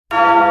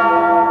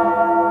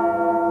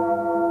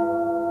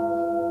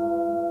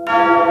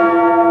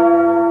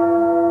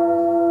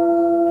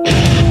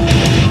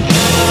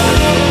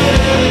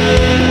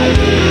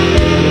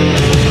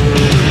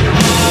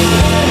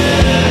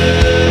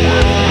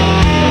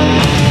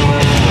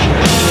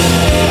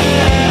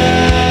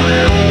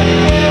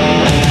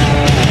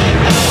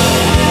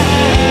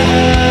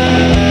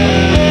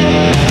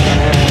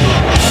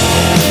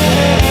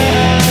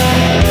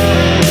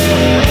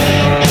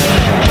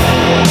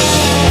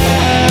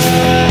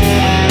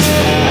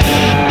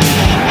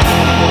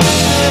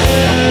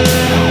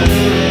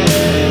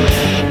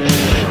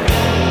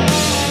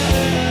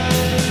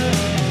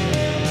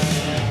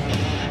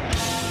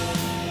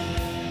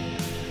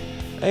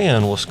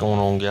going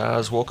on,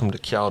 guys? Welcome to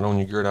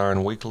Caledonia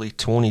Gridiron Weekly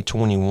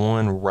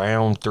 2021,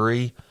 Round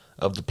 3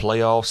 of the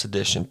Playoffs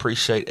edition.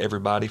 Appreciate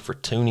everybody for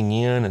tuning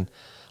in and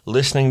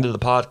listening to the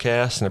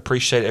podcast, and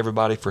appreciate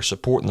everybody for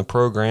supporting the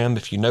program.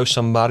 If you know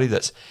somebody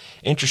that's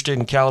interested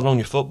in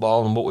Caledonia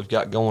football and what we've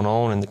got going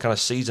on and the kind of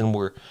season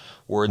we're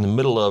in the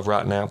middle of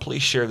right now,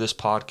 please share this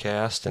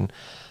podcast and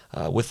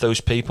with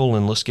those people,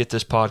 and let's get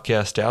this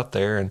podcast out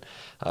there. And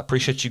I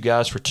appreciate you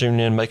guys for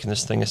tuning in, making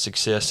this thing a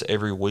success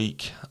every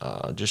week.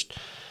 Just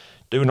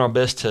doing our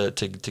best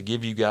to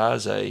give you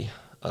guys a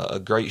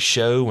great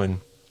show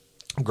and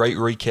great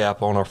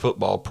recap on our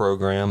football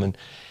program. And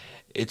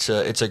it's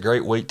a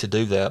great week to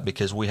do that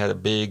because we had a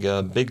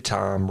big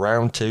time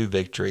round 2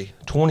 victory,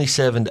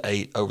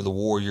 27-8 over the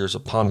Warriors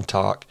of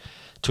Pontotoc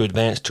to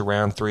advance to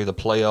round 3 of the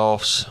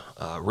playoffs.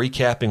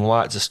 Recapping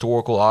why it's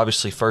historical,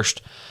 obviously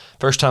first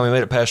time we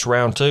made it past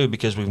round 2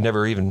 because we've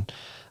never even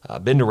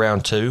been to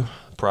round 2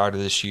 prior to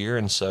this year,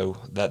 and so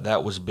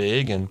that was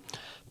big. And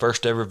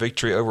first ever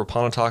victory over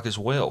Pontotoc as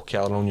well.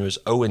 Caledonia was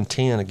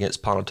 0-10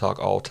 against Pontotoc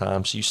all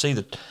time, so you see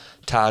the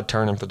tide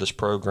turning for this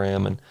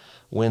program, and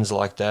wins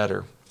like that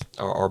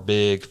are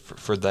big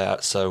for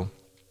that. So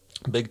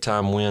big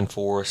time win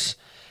for us.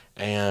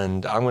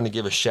 And I'm going to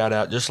give a shout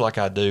out, just like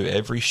I do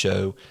every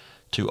show,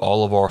 to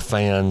all of our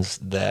fans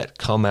that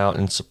come out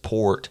and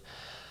support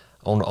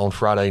on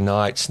Friday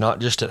nights,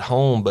 not just at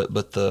home,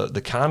 but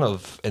the kind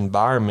of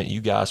environment you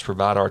guys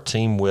provide our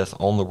team with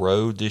on the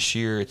road this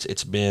year.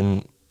 It's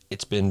been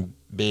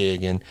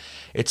big, and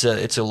it's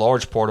a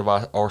large part of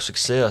our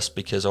success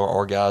because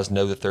our guys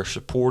know that they're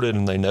supported,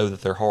 and they know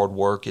that their hard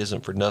work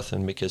isn't for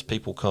nothing because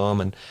people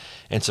come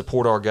and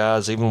support our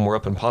guys. Even when we're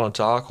up in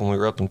Pontotoc, when we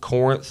were up in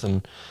Corinth,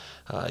 and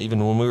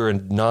even when we were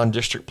in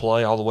non-district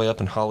play all the way up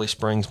in Holly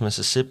Springs,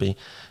 Mississippi,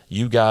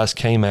 you guys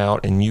came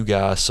out and you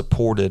guys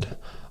supported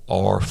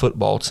our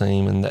football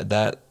team, and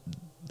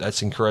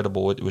that's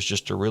incredible. It was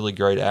just a really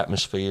great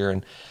atmosphere,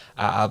 and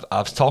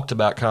I've talked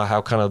about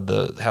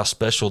how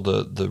special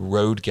the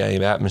road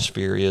game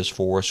atmosphere is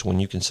for us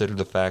when you consider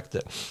the fact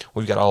that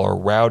we've got all our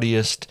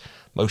rowdiest,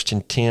 most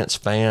intense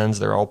fans.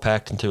 They're all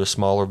packed into a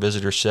smaller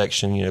visitor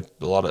section.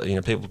 A lot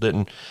of people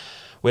didn't.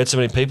 We had so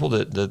many people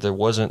that there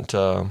wasn't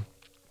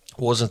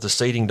the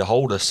seating to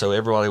hold us, so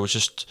everybody was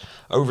just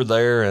over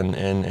there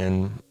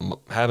and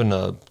having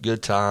a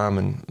good time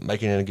and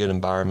making it a good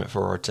environment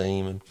for our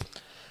team. And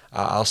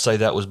I'll say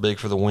that was big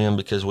for the win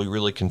because we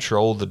really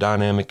controlled the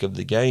dynamic of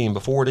the game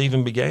before it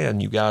even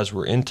began. You guys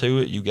were into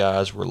it. You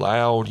guys were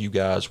loud. You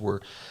guys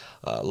were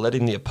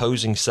letting the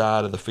opposing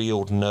side of the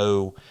field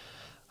know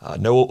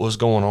what was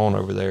going on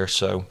over there.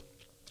 So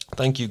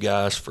thank you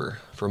guys for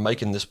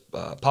making this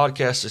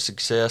podcast a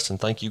success, and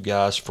thank you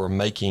guys for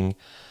making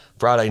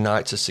Friday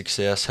nights a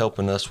success,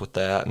 helping us with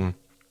that. And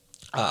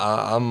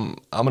I'm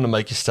going to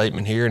make a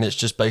statement here, and it's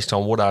just based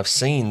on what I've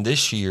seen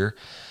this year.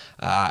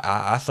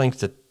 I think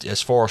that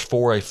as far as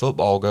 4A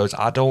football goes,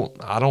 I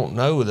don't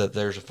know that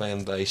there's a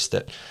fan base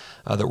that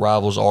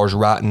rivals ours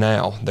right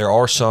now. There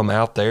are some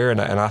out there, and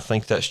I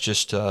think that's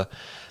just a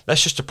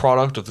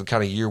product of the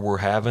kind of year we're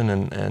having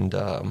and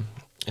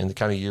the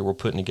kind of year we're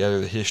putting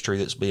together, the history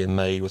that's being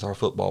made with our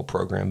football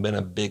program. Been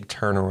a big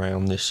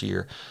turnaround this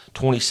year,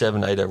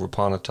 27-8 over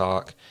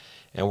Pontotoc.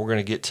 And we're going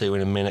to get to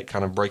in a minute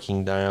kind of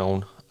breaking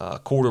down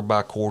quarter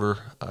by quarter,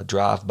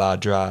 drive by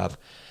drive,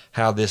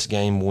 how this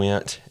game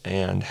went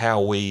and how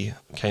we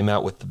came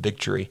out with the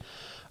victory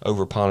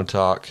over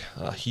Pontotoc.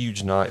 A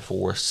huge night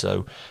for us.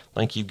 So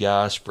thank you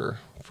guys for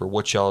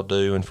what y'all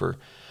do and for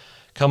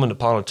coming to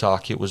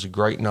Pontotoc. It was a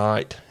great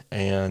night,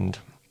 and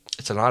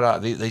it's a night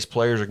these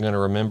players are going to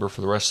remember for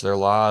the rest of their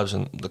lives,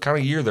 and the kind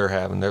of year they're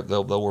having,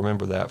 they'll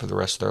remember that for the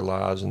rest of their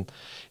lives, and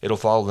it'll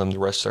follow them the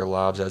rest of their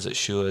lives as it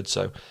should.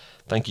 So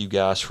thank you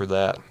guys for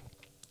that.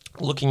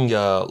 Looking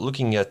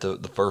at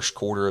the first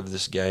quarter of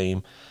this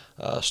game,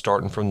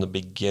 starting from the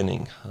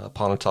beginning,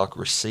 Pontotoc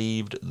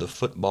received the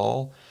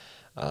football.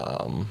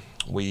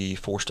 We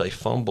forced a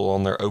fumble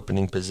on their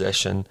opening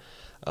possession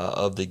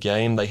of the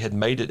game. They had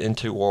made it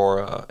into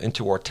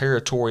our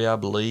territory, I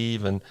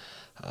believe, and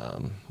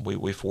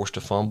we forced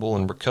a fumble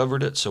and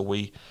recovered it. So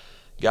we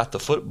got the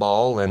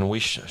football, and we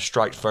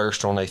strike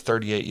first on a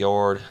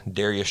 38-yard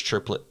Darius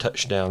Triplett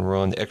touchdown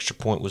run. The extra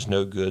point was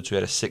no good, so we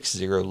had a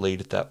 6-0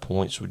 lead at that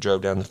point. So we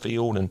drove down the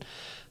field, and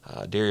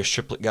Darius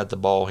Triplett got the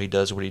ball. He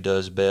does what he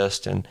does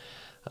best, and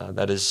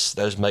that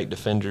is make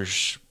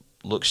defenders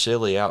look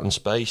silly out in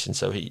space. And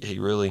so he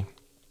really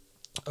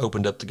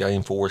opened up the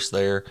game for us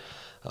there.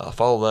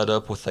 Follow that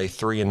up with a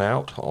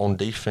 3-and-out on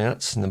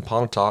defense, and then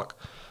Pontotoc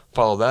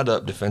followed that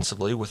up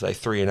defensively with a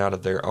 3-and-out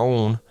of their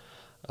own.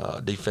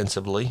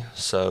 Defensively,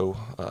 so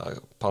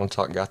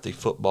Pontotoc got the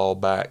football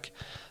back,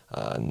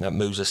 and that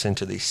moves us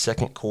into the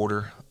second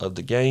quarter of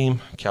the game.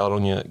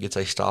 Caledonia gets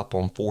a stop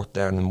on 4th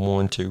down and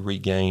 1 to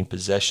regain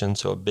possession,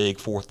 so a big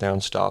 4th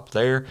down stop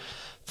there.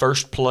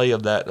 First play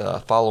of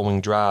that following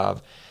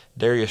drive,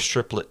 Darius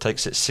Triplett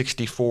takes it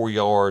 64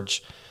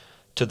 yards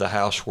to the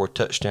house for a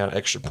touchdown.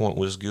 Extra point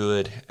was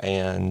good,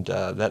 and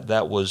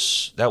that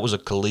was a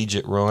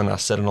collegiate run. I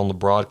said it on the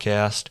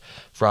broadcast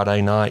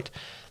Friday night.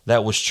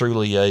 that was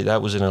truly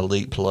that was an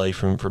elite play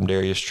from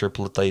Darius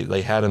Triplett.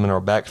 They had him in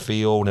our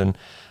backfield, and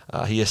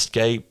he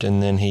escaped,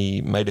 and then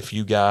he made a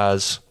few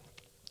guys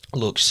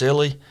look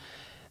silly,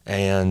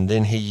 and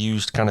then he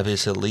used kind of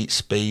his elite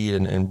speed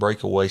and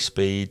breakaway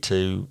speed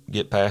to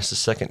get past the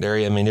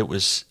secondary. I mean, it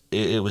was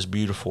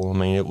beautiful. I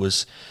mean, it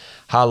was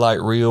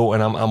highlight reel,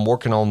 and I'm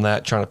working on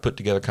that, trying to put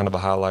together kind of a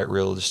highlight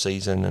reel this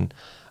season, and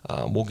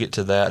we'll get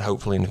to that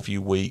hopefully in a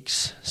few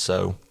weeks.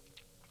 So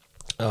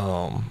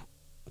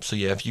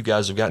yeah, if you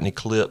guys have got any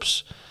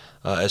clips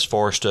as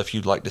far as stuff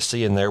you'd like to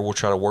see in there, we'll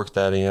try to work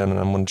that in, and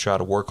I'm going to try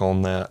to work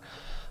on that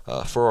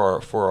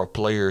for our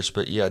players.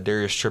 But yeah,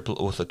 Darius Triplett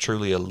with a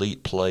truly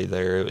elite play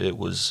there. It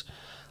was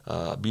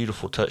a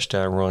beautiful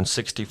touchdown run,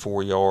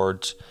 64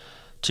 yards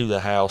to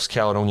the house.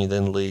 Caledonia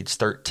then leads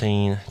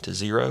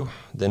 13-0,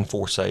 then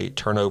force a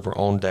turnover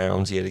on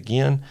downs yet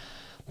again.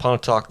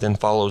 Pontotoc then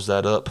follows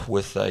that up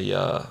with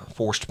a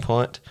forced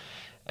punt,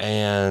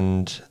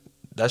 and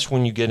that's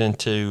when you get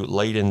into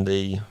late in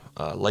the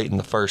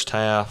first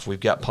half. We've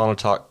got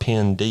Pontotoc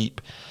pinned deep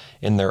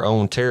in their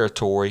own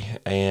territory,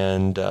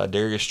 and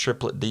Darius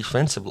Triplett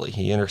defensively,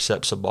 he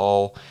intercepts a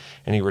ball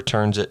and he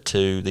returns it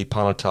to the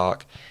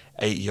Pontotoc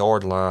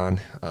 8-yard line.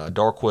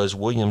 Darquez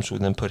Williams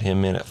would then put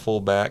him in at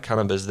fullback,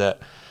 kind of as that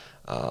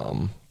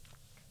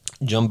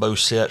jumbo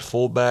set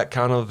fullback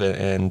kind of,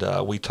 and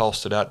we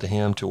tossed it out to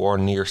him to our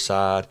near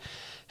side.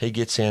 He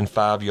gets in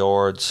 5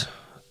 yards.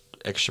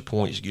 Extra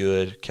point's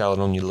good.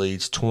 Caledonia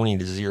leads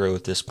 20-0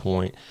 at this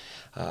point.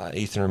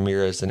 Ethan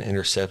Ramirez then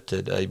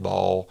intercepted a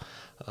ball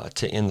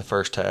to end the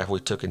first half. We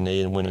took a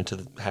knee and went into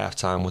the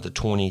halftime with a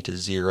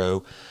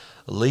 20-0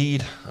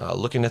 lead.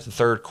 Looking at the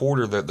third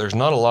quarter, there's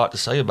not a lot to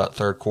say about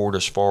third quarter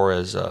as far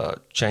as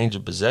change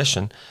of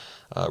possession.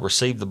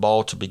 Received the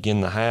ball to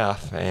begin the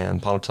half, and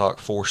Pontotoc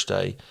forced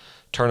a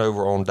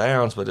turnover on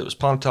downs, but it was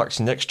Pontotoc's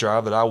next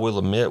drive that I will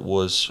admit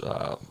was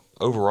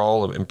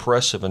overall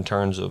impressive in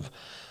terms of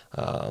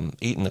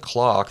eating the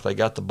clock. They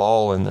got the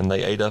ball, and then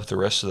they ate up the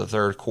rest of the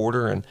third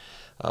quarter and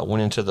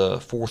went into the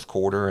fourth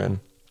quarter, and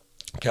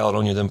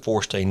Caledonia then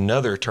forced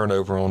another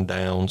turnover on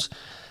downs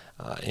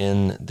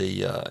in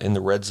the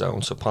red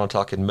zone. So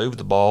Pontotoc had moved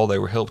the ball. They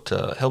were helped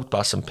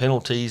by some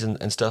penalties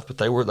and stuff, but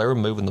they were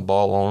moving the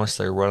ball on us.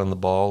 They were running the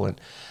ball,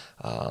 and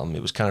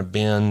it was kind of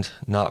bend,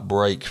 not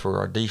break for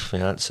our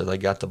defense. So they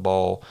got the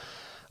ball,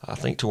 I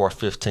think, to our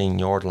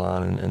 15-yard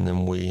line, and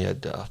then we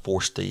had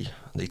forced the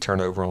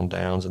turnover on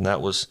downs, and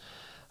that was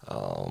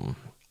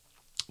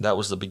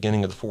the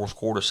beginning of the fourth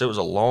quarter. So it was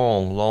a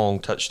long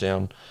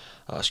touchdown,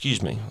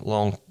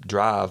 long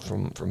drive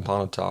from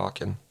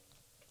Pontotoc, and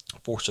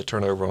forced a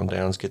turnover on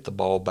downs, get the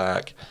ball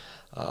back,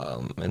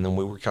 and then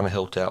we were kind of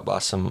helped out by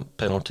some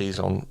penalties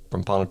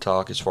from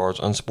Pontotoc as far as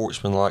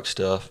unsportsmanlike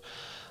stuff.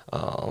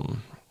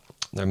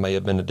 There may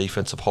have been a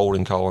defensive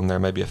holding call in there,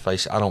 maybe a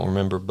face, I don't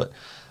remember, but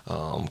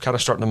kind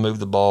of starting to move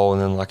the ball,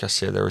 and then, like I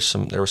said, there were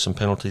some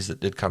penalties that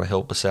did kind of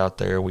help us out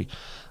there. We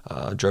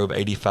drove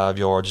 85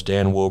 yards.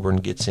 Dan Wilburn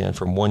gets in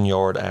from 1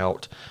 yard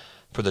out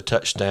for the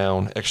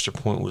touchdown. Extra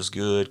point was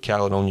good.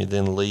 Caledonia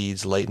then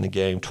leads late in the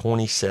game,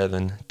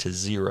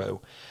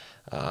 27-0.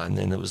 And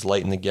then it was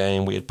late in the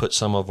game. We had put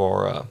some of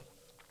our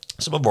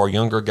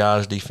younger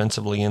guys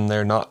defensively in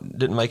there.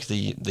 Didn't make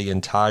the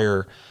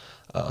entire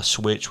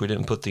switch. We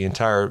didn't put the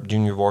entire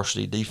junior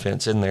varsity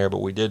defense in there,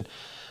 but we did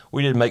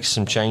make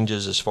some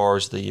changes as far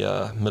as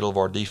the middle of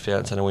our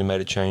defense. I know we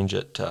made a change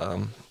at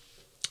the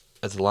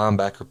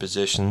linebacker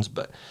positions,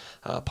 but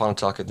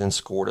Pontotoc had then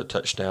scored a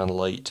touchdown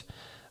late,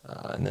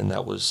 and then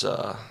that was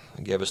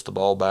gave us the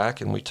ball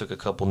back, and we took a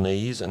couple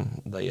knees,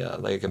 and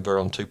they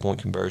converted on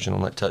 2-point conversion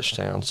on that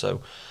touchdown.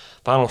 So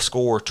final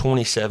score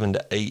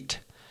 27-8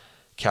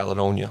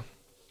 Caledonia.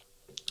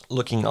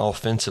 Looking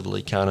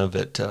offensively, kind of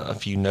at a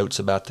few notes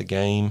about the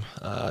game,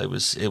 it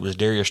was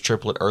Darius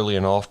Triplett early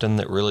and often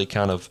that really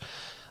kind of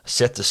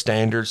set the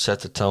standard,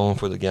 set the tone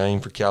for the game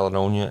for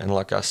Caledonia. And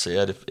like I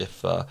said,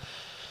 if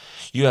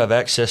you have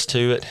access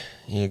to it,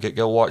 you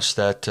go watch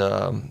that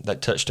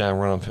touchdown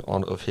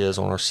run of his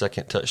on our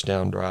second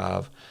touchdown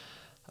drive,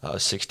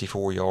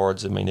 64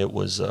 yards. I mean, it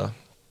was a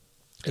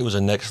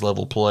next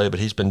level play, but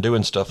he's been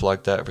doing stuff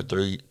like that for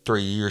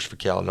three years for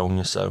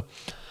Caledonia. So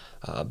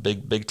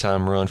big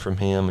time run from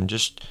him, and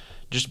just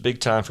big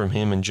time from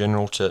him in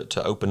general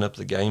to open up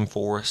the game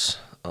for us.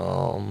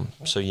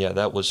 So yeah,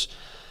 that was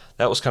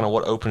kind of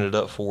what opened it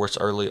up for us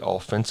early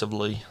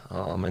offensively.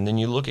 And then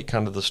you look at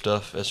kind of the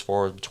stuff as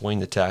far as between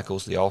the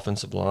tackles, the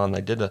offensive line. They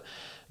did a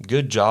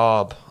good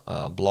job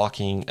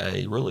blocking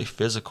a really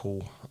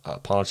physical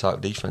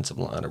Pontotoc defensive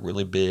line, a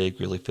really big,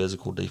 really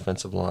physical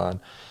defensive line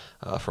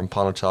from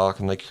Pontotoc,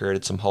 and they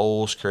created some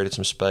holes, created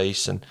some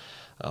space, and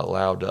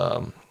allowed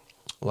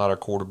our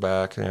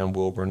quarterback, Dan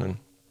Wilburn, and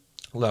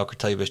allowed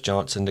Cartavius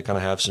Johnson to kind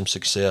of have some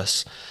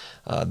success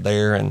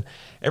there. And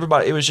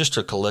everybody, it was just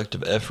a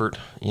collective effort,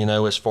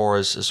 as far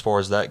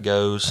as that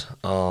goes.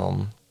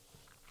 I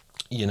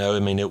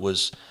mean, it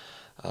was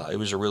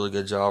a really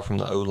good job from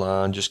the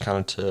O-line, just kind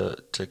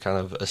of to kind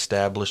of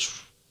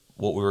establish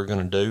what we were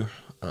going to do.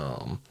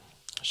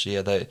 So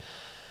yeah,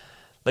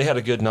 they had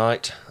a good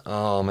night.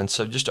 And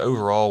so just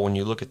overall, when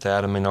you look at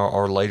that, I mean,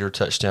 our later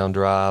touchdown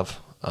drive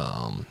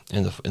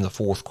in the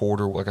fourth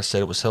quarter, like I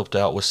said, it was helped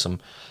out with some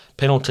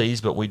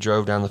penalties, but we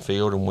drove down the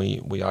field and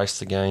we iced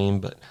the game.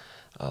 But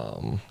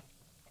um,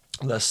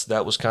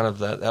 that was kind of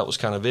that was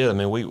kind of it. I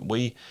mean,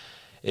 we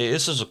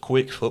this is a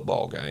quick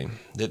football game.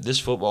 This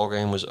football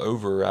game was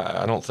over.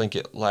 I don't think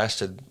it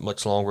lasted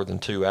much longer than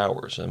 2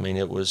 hours. I mean,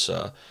 it was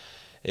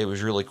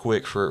really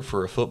quick for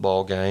a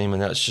football game,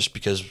 and that's just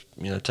because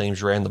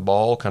teams ran the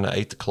ball, kind of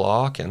ate the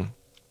clock, and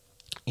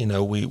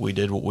we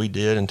did what we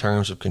did in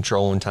terms of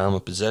controlling time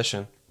of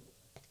possession,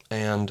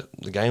 and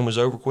the game was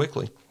over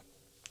quickly.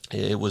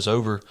 It was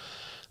over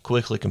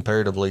quickly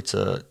comparatively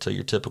to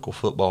your typical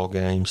football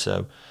game.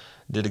 So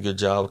did a good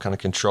job of kind of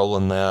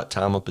controlling that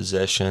time of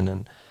possession,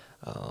 and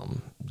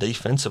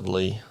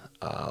defensively,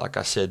 like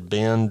I said,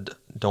 bend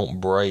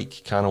don't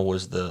break kind of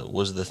was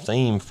the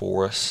theme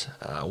for us.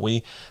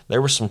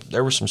 There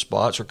were some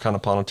spots where kind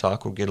of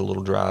Pontotoc would get a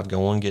little drive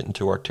going, get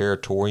into our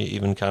territory,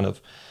 even kind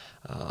of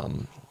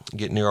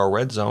get near our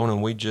red zone,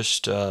 and we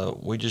just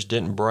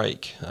didn't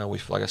break.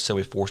 Like I said,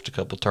 we forced a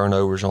couple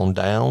turnovers on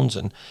downs,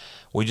 and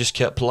we just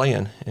kept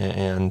playing,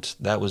 and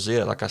that was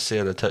it. Like I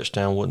said, a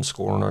touchdown wasn't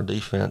scored on our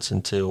defense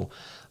until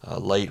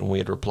late, and we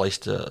had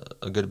replaced a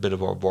good bit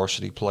of our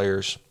varsity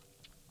players.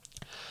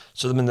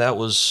 So I mean, that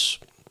was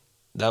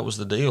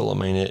the deal. I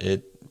mean,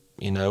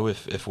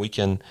 if we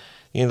can, at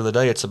the end of the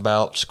day, it's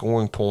about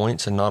scoring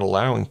points and not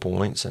allowing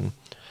points, and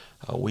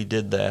we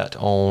did that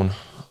on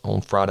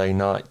Friday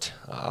night.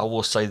 I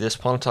will say this: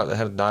 Pontotoc, they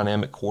had a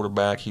dynamic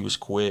quarterback. He was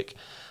quick.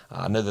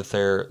 I know that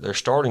their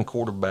starting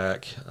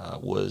quarterback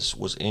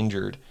was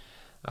injured.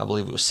 I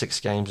believe it was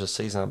 6 games this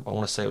season. I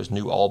want to say it was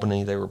New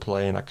Albany they were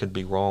playing. I could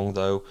be wrong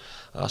though.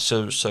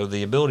 So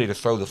the ability to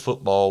throw the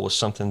football was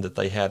something that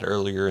they had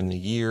earlier in the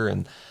year,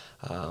 and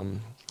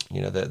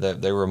that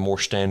they were a more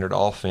standard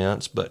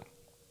offense, but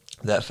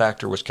that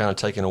factor was kind of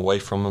taken away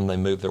from them. They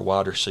moved their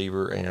wide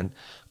receiver and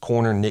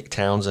corner Nick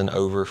Townsend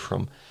over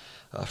from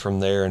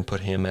there and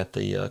put him at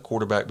the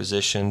quarterback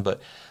position.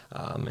 But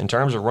in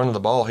terms of running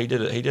the ball, he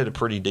did a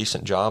pretty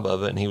decent job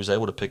of it, and he was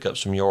able to pick up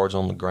some yards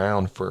on the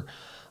ground for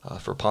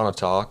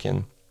Pontotoc,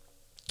 and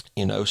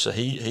so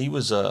he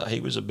was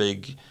a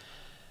big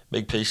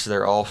piece of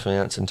their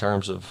offense in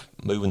terms of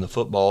moving the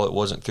football. It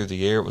wasn't through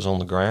the air; it was on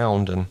the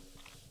ground, and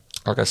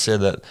like I said,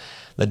 that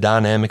the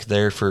dynamic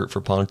there for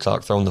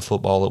Pontotoc throwing the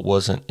football, it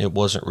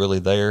wasn't really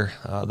there.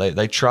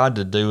 They tried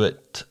to do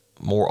it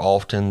more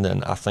often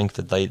than I think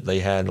that they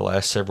had the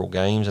last several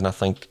games, and I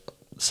think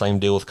same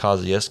deal with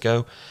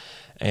Kosciuszko,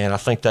 and I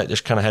think that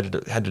just kind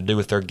of had to do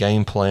with their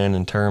game plan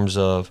in terms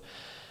of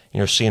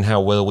seeing how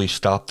well we've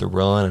stopped the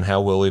run and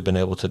how well we've been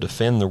able to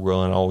defend the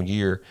run all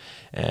year.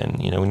 And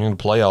when you're in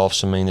the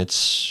playoffs, I mean,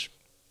 it's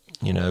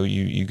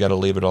you got to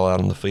leave it all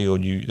out on the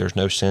field. There's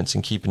no sense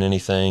in keeping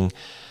anything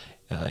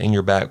in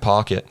your back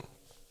pocket,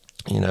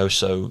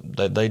 so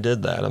they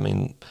did that. I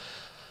mean,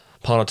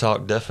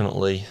 Pontotoc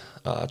definitely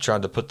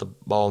tried to put the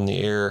ball in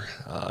the air,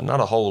 not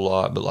a whole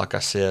lot, but like I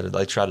said,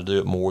 they tried to do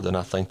it more than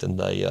I think than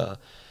they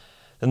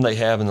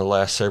have in the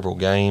last several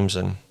games,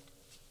 and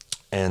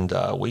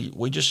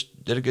we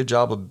just did a good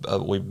job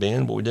of we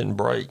bend, but we didn't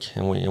break,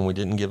 and we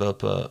didn't give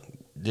up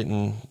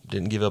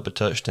didn't give up a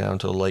touchdown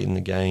until late in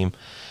the game,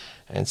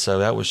 and so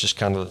that was just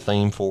kind of the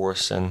theme for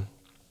us, and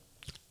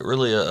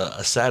really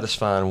a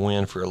satisfying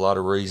win for a lot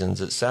of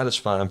reasons. It's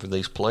satisfying for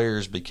these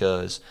players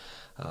because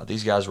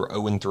these guys were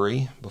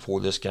 0-3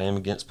 before this game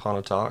against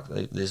Pontotoc.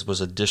 This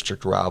was a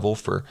district rival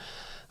for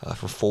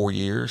 4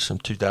 years, from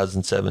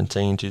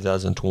 2017,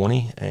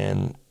 2020,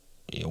 and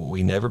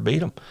we never beat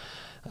them.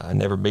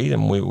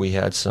 We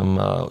had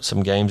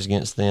some games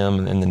against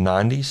them in the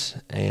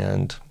 90s,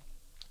 and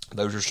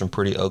those are some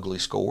pretty ugly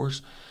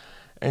scores.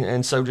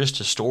 And so just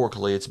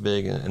historically, it's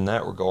big in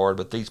that regard.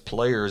 But these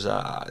players,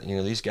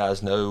 these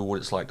guys know what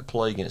it's like to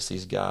play against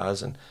these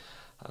guys, and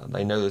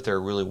they know that they're a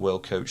really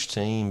well-coached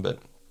team, but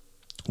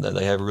that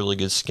they have a really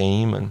good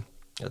scheme. And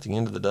at the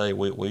end of the day,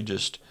 we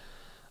just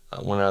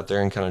went out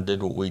there and kind of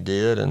did what we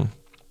did, and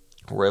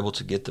were able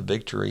to get the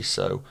victory.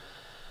 So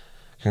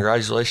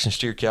congratulations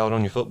to your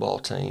Caledonia football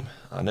team.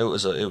 I know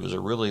it was a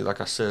really,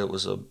 like I said, it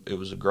was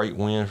a great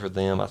win for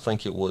them. I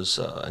think it was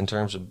in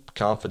terms of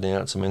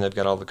confidence. I mean, they've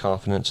got all the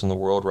confidence in the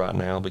world right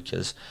now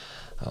because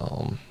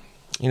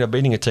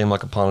beating a team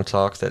like a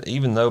Pontotoc, that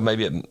even though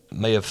maybe it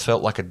may have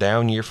felt like a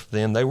down year for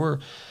them, they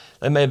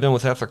may have been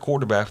without their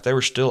quarterback, but they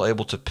were still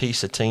able to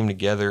piece a team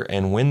together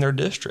and win their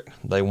district.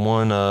 They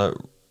won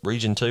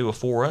Region 2 of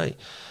 4A.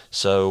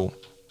 So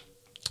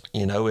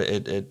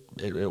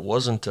it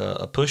wasn't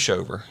a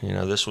pushover.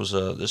 This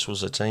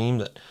was a team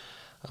that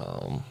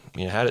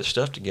had its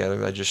stuff together.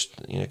 They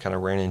just kind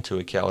of ran into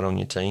a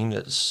Caledonia team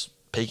that's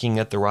peaking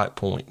at the right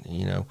point.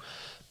 And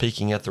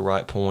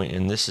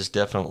this is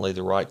definitely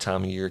the right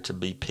time of year to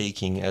be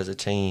peaking as a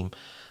team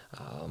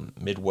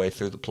midway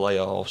through the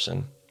playoffs.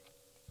 And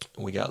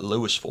we got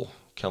Louisville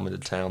coming to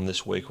town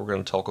this week. We're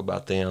going to talk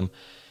about them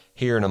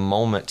here in a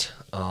moment.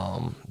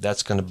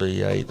 That's going to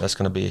be a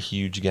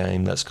huge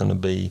game. That's going to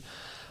be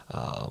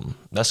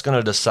That's going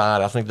to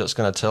decide. I think that's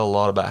going to tell a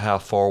lot about how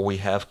far we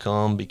have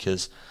come,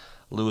 because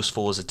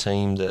Louisville is a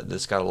team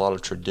that's got a lot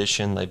of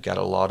tradition. They've got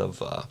a lot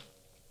of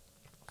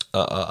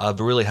a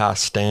really high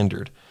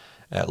standard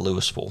at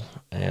Louisville,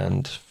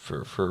 and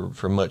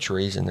for much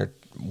reason. They've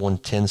won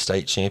 10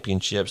 state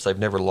championships. They've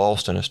never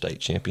lost in a state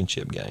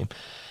championship game,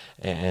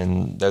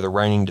 and they're the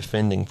reigning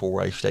defending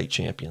 4A state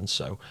champions.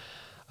 So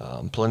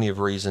plenty of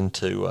reason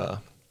to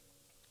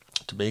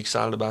be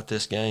excited about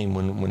this game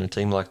when a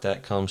team like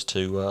that comes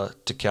to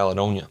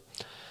Caledonia.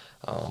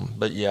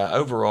 But yeah,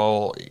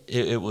 overall,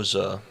 it was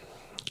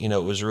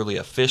it was really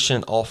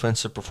efficient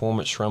offensive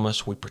performance from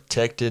us. We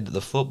protected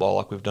the football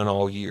like we've done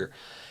all year,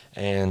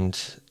 and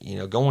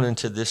going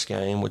into this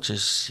game, which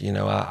is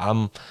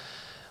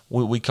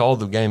we called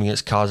the game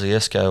against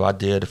Kosciuszko, I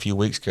did a few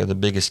weeks ago, the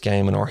biggest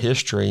game in our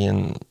history,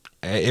 and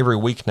every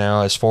week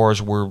now, as far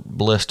as we're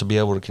blessed to be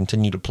able to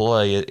continue to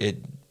play,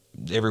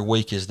 every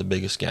week is the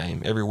biggest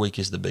game. Every week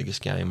is the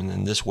biggest game, and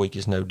then this week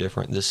is no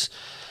different.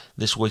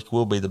 This week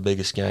will be the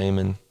biggest game,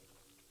 and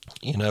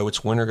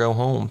it's win or go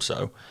home.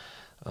 So,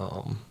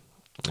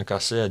 like I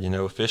said,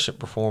 efficient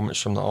performance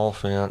from the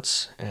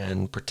offense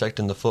and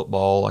protecting the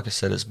football. Like I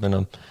said, that's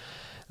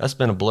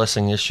been a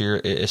blessing this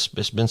year. It's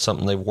been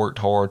something they've worked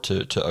hard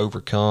to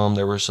overcome.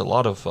 There was a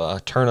lot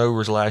of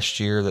turnovers last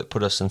year that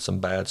put us in some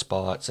bad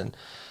spots, and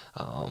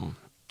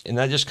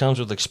that just comes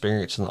with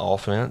experience in the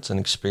offense and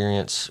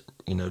experience,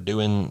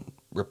 doing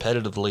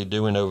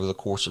over the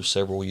course of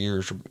several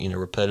years,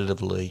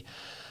 repetitively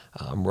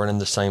running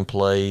the same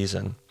plays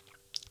and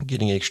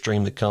getting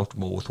extremely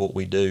comfortable with what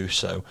we do.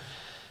 So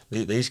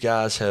these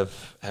guys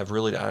have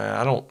really.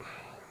 I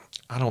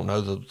don't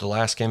know the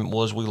last game it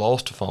was we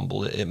lost a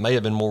fumble. It may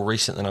have been more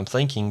recent than I'm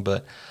thinking,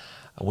 but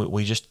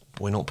we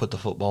don't put the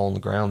football on the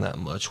ground that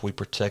much. We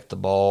protect the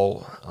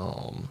ball.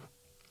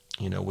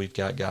 We've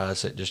got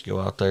guys that just go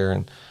out there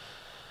and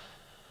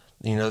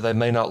they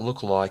may not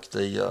look like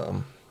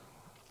the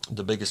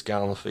biggest guy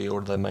on the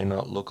field. They may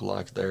not look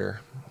like they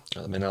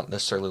may not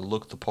necessarily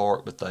look the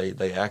part, but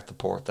they act the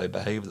part. They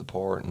behave the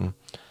part. And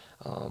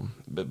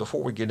but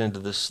before we get into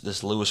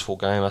this Louisville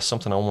game,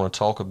 something I want to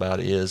talk about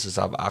is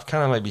I've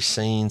kind of maybe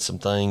seen some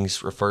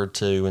things referred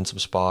to in some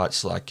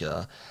spots like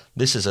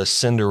this is a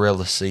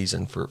Cinderella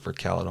season for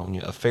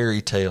Caledonia, a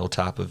fairy tale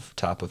type of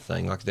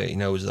thing, like that.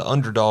 Is the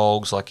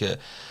underdogs like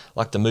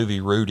the movie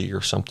Rudy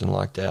or something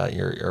like that,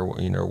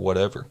 or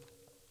whatever.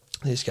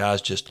 These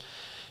guys just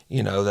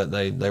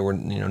that they were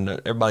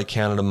everybody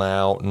counted them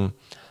out, and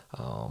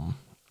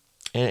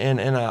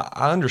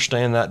I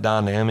understand that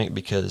dynamic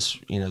because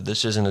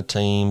this isn't a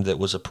team that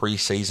was a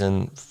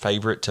preseason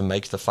favorite to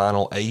make the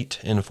final 8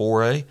 in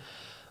 4A,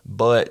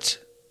 but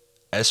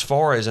as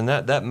far as, and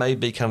that may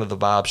be kind of the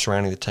vibe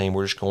surrounding the team,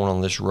 we're just going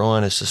on this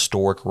run, this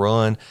historic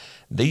run.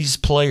 These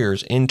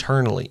players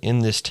internally in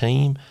this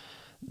team,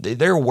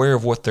 they're aware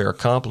of what they're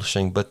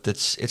accomplishing, but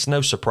it's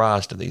no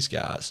surprise to these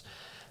guys.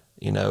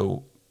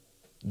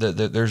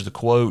 There's the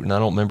quote, and I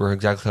don't remember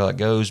exactly how it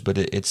goes, but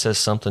it says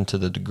something to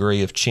the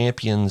degree of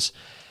champions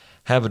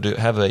have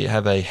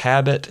a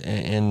habit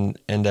and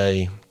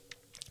a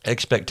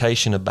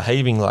expectation of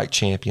behaving like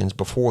champions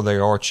before they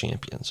are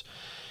champions.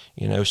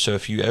 So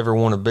if you ever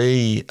want to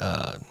be,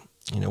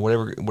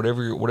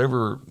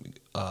 whatever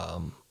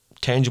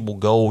tangible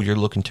goal you're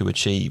looking to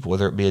achieve,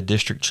 whether it be a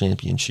district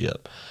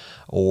championship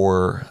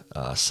or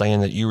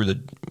saying that you were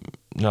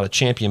not a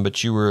champion,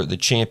 but you were the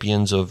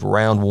champions of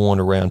round 1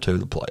 or round 2 of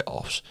the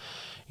playoffs,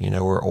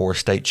 or a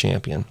state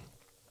champion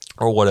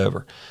or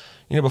whatever.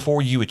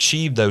 Before you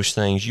achieve those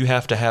things, you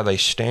have to have a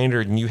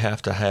standard, and you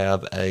have to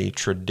have a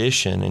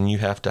tradition, and you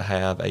have to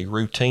have a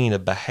routine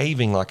of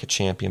behaving like a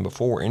champion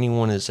before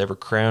anyone is ever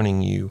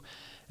crowning you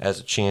as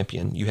a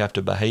champion. You have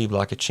to behave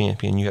like a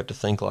champion. You have to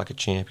think like a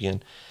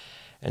champion.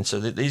 And so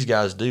these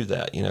guys do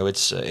that.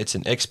 It's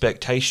an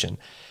expectation,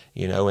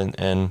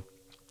 and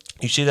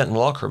you see that in the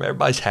locker room.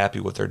 Everybody's happy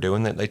with what they're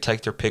doing. They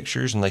take their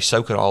pictures and they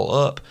soak it all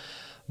up.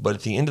 But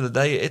at the end of the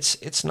day,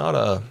 it's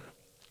not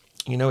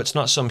it's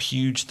not some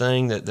huge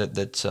thing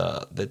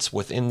that's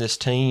within this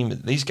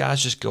team. These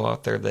guys just go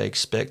out there. They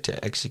expect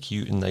to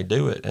execute, and they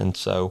do it. And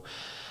so,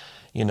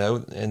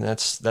 and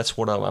that's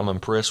what I'm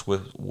impressed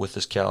with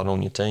this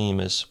Caledonia team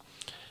is,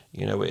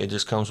 it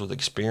just comes with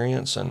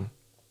experience, and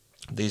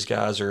these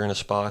guys are in a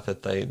spot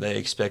that they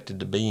expected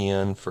to be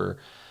in for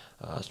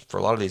a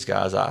lot of these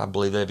guys. I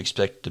believe they've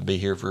expected to be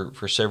here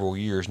for several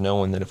years,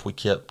 knowing that if we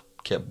kept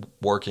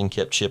working,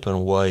 kept chipping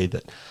away,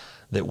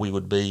 that we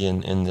would be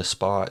in this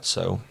spot.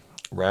 So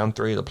round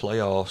 3 of the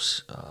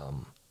playoffs,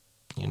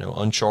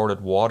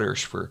 uncharted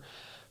waters for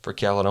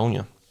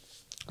Caledonia.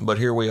 But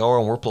here we are,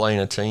 and we're playing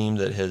a team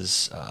that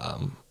is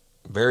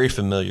very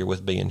familiar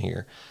with being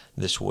here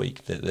this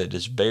week, that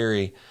is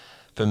very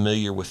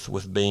familiar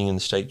with being in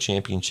the state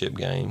championship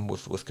game,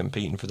 with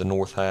competing for the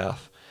North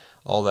half,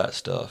 all that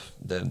stuff.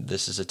 That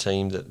this is a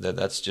team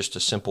that's just a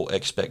simple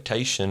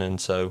expectation. And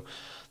so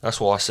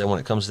that's why I say when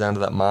it comes down to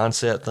that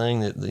mindset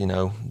thing, that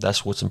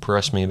that's what's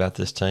impressed me about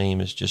this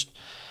team is just,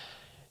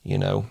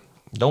 don't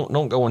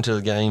go into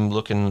the game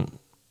looking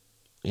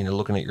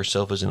looking at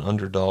yourself as an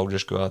underdog,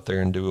 just go out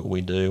there and do what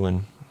we do.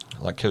 And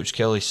like Coach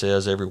Kelly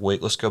says every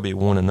week, let's go be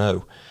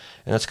 1-0.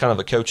 And that's kind of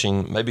a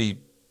coaching, maybe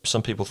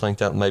some people think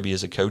that maybe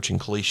is a coaching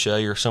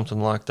cliche or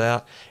something like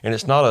that. And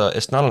it's not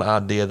an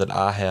idea that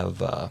I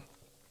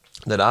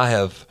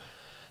have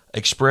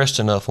expressed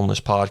enough on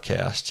this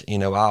podcast.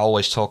 I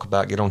always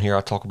get on here,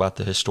 I talk about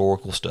the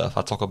historical stuff.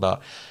 I talk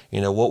about,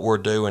 what we're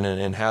doing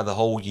and how the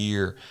whole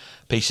year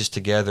pieces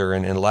together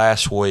and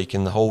last week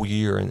and the whole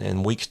year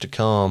and weeks to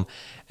come.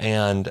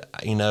 And,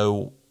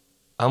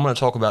 I'm going to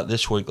talk about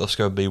this week, let's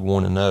go be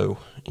 1-0.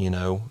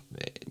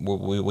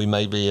 We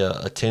may be a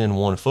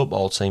 10-1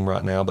 football team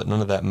right now, but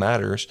none of that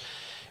matters.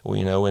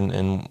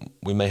 And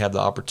we may have the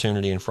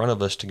opportunity in front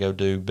of us to go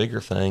do bigger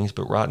things.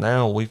 But right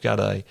now we've got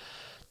a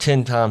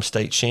 10-time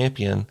state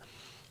champion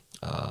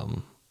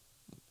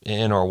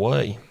in our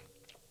way.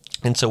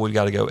 And so we've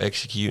got to go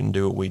execute and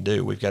do what we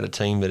do. We've got a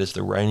team that is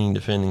the reigning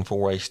defending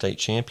 4A state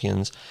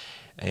champions.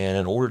 And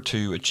in order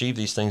to achieve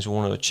these things we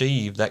want to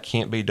achieve, that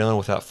can't be done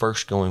without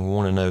first going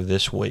 1-0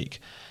 this week.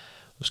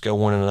 Let's go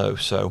 1-0.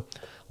 So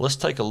let's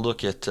take a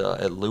look at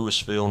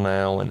Louisville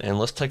now, and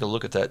let's take a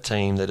look at that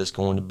team that is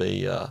going to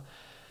be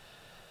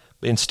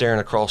been staring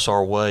across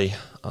our way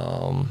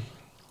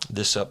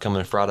this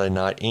upcoming Friday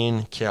night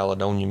in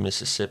Caledonia,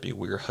 Mississippi.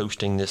 We are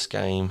hosting this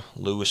game.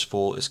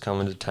 Louisville is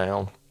coming to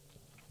town.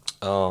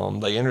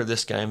 They entered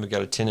this game. They've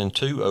got a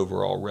 10-2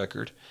 overall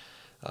record.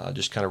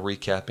 Just kind of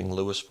recapping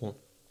Louisville.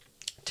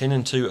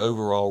 10-2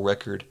 overall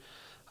record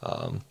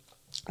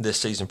this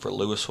season for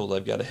Louisville.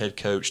 They've got a head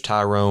coach,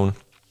 Tyrone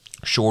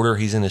Shorter.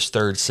 He's in his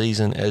third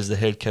season as the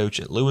head coach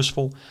at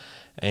Louisville.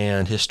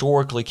 And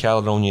historically,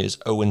 Caledonia is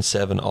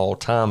 0-7 all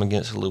time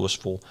against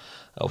Louisville.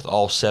 With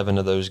all 7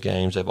 of those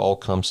games, they've all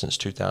come since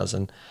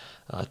 2009.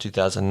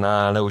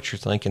 I know what you're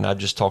thinking. I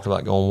just talked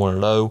about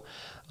going 1-0.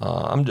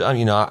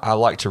 I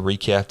like to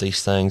recap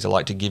these things. I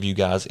like to give you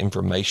guys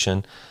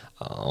information.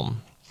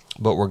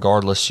 But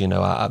regardless,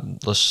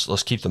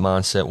 let's keep the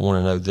mindset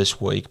 1-0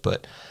 this week.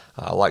 But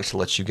I like to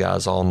let you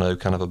guys all know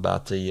kind of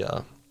about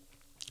the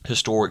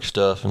historic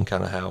stuff and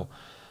kind of how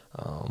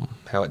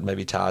it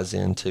maybe ties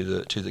into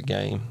the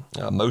game.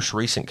 Most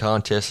recent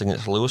contest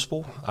against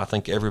Louisville, I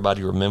think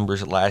everybody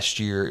remembers it. Last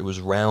year it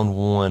was round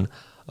 1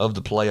 of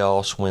the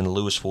playoffs when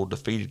Louisville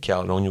defeated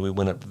Caledonia. We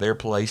went up to their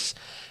place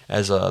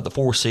as the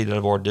 4 seed out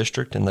of our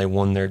district, and they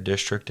won their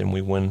district, and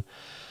we went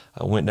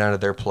down to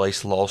their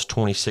place, lost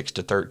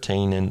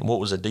 26-13, and what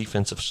was a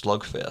defensive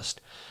slugfest.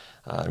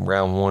 In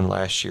round 1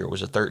 last year, it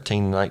was a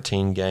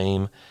 13-19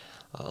 game.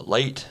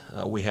 Late,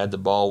 we had the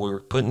ball. We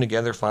were putting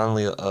together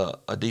finally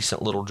a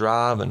decent little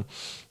drive, and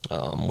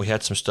we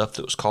had some stuff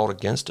that was called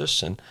against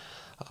us, and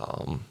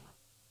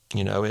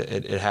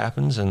it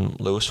happens. And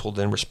Louisville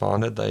then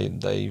responded.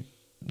 They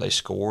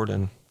scored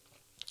and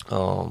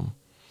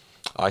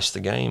iced the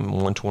game,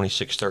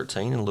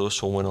 126-13, and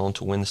Louisville went on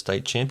to win the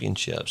state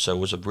championship. So it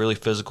was a really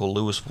physical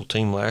Louisville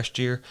team last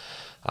year.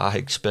 I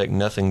expect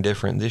nothing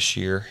different this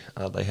year.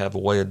 They have a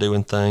way of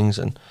doing things,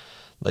 and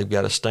they've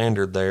got a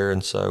standard there,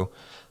 and so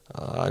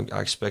I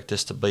expect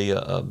this to be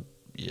a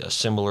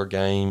similar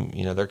game.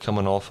 They're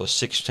coming off a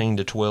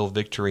 16-12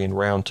 victory in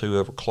round 2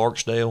 over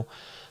Clarksdale.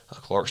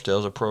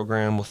 Clarksdale's a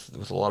program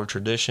with a lot of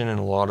tradition and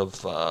a lot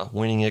of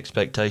winning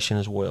expectation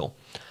as well.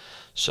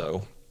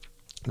 So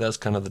that's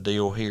kind of the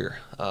deal here.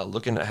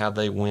 Looking at how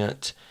they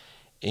went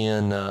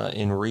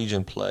in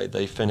region play,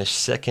 they finished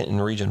second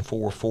in Region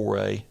 4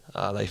 4A.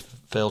 They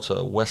fell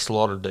to West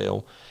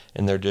Lauderdale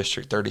in their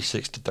district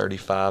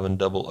 36-35 in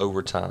double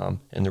overtime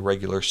in the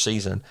regular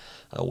season.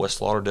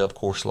 West Lauderdale, of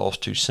course,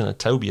 lost to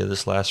Senatobia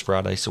this last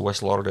Friday, so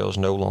West Lauderdale is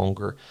no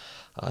longer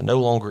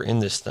in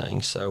this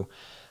thing. So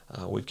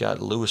we've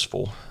got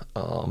Louisville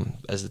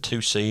as the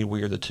 2 seed.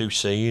 We are the 2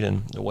 seed,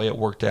 and the way it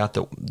worked out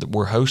that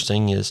we're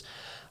hosting is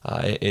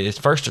it is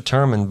first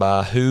determined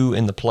by who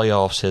in the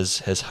playoffs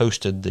has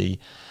hosted the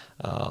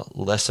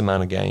less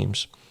amount of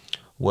games.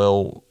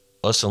 Well,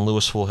 us and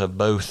Louisville have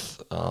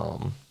both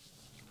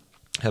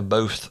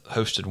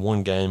hosted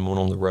one game, one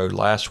on the road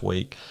last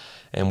week,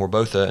 and we're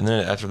both. And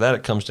then after that,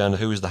 it comes down to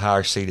who is the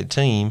higher seeded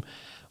team.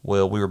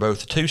 Well, we were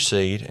both the 2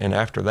 seed, and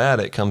after that,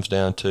 it comes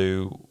down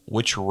to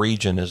which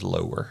region is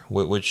lower.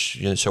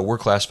 So we're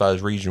classified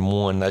as Region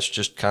 1. That's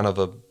just kind of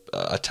a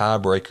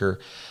tiebreaker,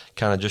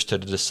 kind of just to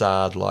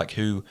decide like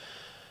who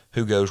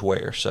goes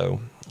where.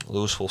 So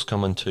Louisville's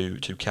coming to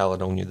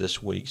Caledonia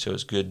this week, so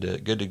it's good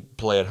to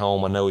play at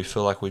home. I know we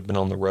feel like we've been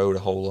on the road a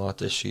whole lot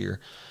this year.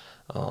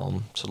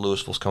 So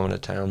Louisville's coming to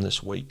town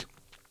this week.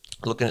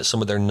 Looking at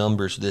some of their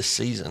numbers this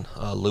season,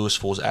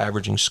 Louisville's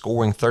averaging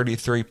scoring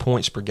 33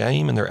 points per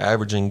game, and they're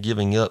averaging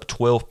giving up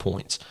 12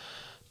 points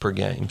per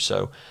game.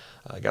 So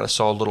got a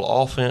solid little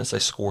offense. They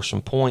score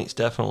some points,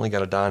 definitely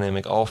got a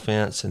dynamic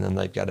offense, and then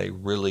they've got a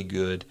really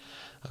good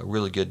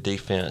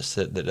defense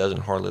that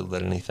doesn't hardly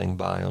let anything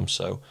by them.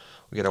 So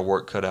we got our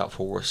work cut out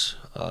for us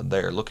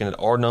there. Looking at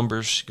our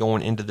numbers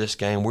going into this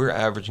game, we're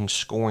averaging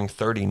scoring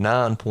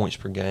 39 points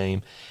per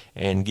game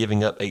and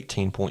giving up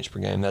 18 points per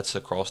game. That's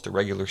across the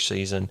regular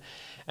season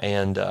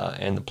and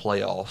the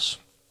playoffs.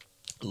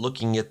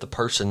 looking at the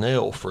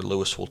personnel for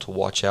Louisville to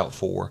watch out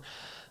for,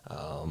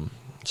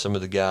 some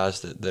of the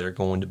guys that are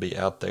going to be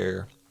out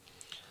there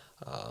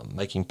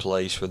making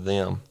plays for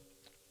them.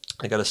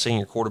 They got a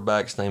senior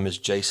quarterback. His name is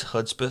Jace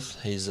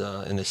Hudspeth. He's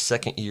in his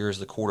second year as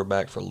the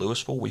quarterback for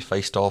Louisville. We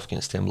faced off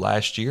against him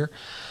last year,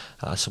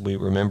 so we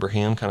remember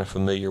him, kind of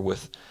familiar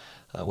with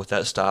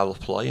that style of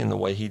play and the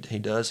way he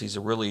does. He's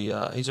a really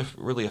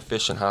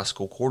efficient high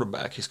school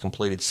quarterback. He's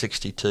completed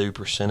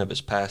 62% of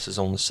his passes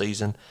on the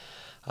season,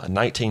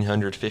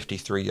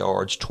 1,953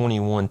 yards,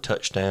 21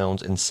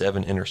 touchdowns, and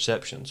 7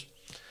 interceptions.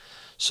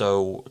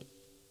 So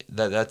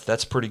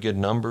that's pretty good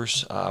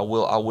numbers. I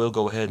will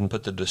go ahead and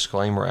put the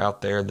disclaimer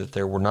out there that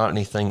there were not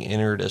anything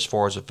entered as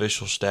far as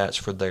official stats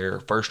for their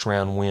first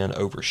round win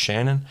over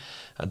Shannon.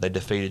 They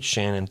defeated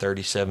Shannon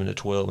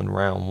 37-12 in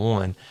round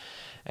 1,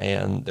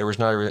 and there was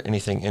not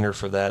anything entered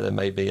for that. It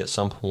may be at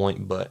some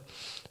point, but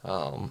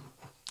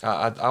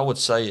I would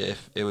say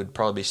if it would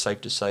probably be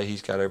safe to say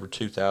he's got over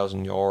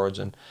 2,000 yards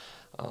and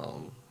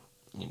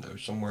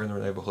somewhere in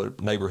the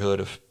neighborhood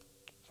of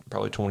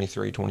probably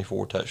 23,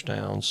 24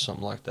 touchdowns,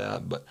 something like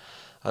that. But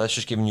that's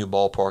just giving you a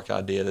ballpark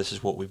idea. This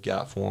is what we've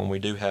got for him. We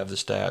do have the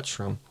stats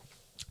from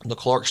the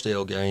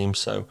Clarksdale game,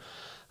 so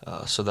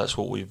that's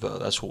what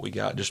we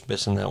got. Just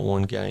missing that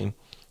one game.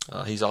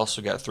 He's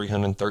also got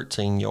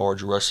 313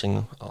 yards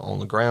rushing on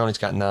the ground. He's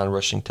got 9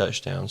 rushing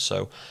touchdowns.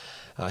 So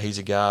he's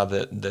a guy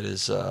that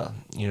is so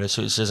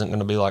this isn't going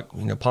to be like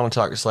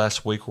Pontotoc this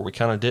last week where we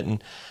kind of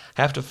didn't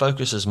have to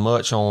focus as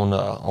much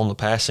on the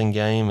passing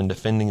game and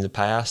defending the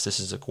pass. This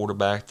is a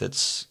quarterback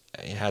that's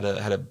had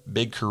a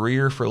big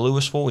career for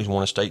Louisville. He's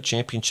won a state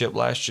championship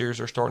last year as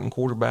their starting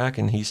quarterback,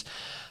 and he's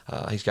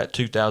got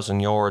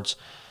 2,000 yards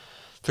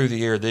through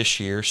the air this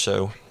year.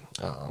 So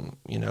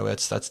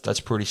that's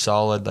pretty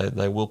solid.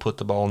 They will put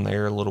the ball in the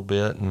air a little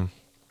bit, and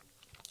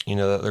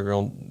that they're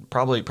going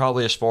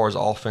probably as far as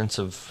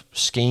offensive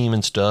scheme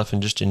and stuff,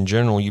 and just in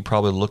general, you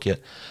probably look at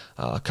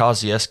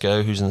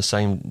Kosciuszko, who's in the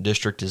same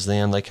district as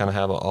them. They kind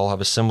of all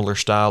have a similar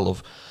style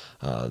of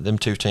them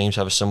two teams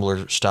have a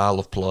similar style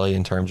of play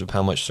in terms of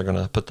how much they're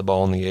going to put the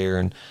ball in the air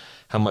and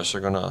how much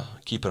they're going to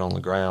keep it on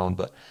the ground.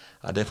 But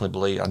I definitely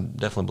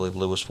believe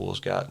Louisville has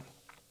got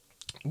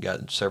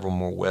several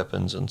more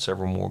weapons and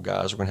several more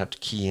guys we're going to have to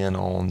key in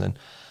on than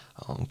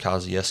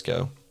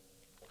Kosciuszko.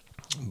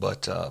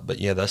 But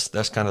yeah,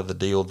 that's kind of the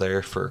deal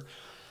there for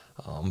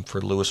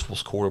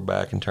Louisville's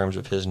quarterback in terms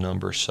of his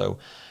numbers. So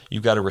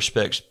you've got to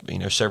respect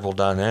several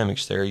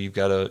dynamics there. You've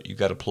got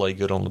to play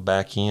good on the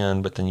back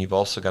end, but then you've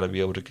also got to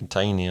be able to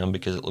contain him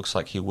because it looks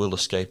like he will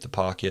escape the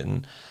pocket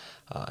and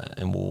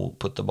will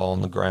put the ball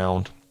on the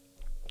ground.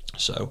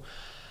 So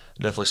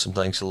definitely some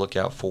things to look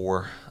out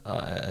for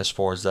as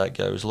far as that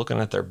goes. Looking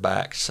at their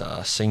backs,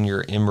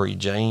 senior Emory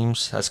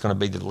James, that's going to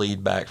be the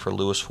lead back for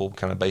Louisville,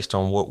 kind of based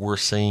on what we're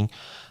seeing.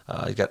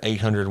 He's got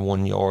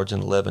 801 yards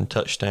and 11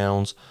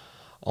 touchdowns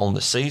on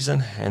the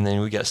season. And then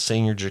we got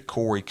senior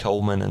Ja'Cory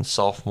Coleman and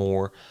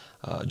sophomore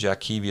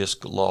Jakevius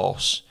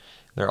Gloss.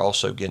 They're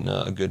also getting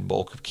a good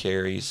bulk of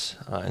carries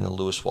in the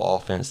Louisville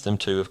offense. Them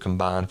two have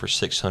combined for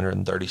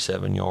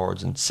 637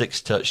 yards and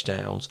 6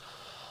 touchdowns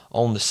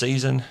on the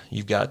season.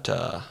 You've got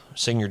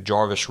senior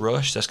Jarvis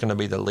Rush. That's going to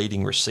be the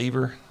leading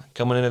receiver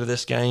coming into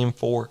this game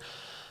for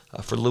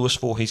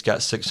Louisville. He's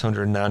got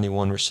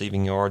 691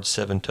 receiving yards,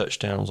 7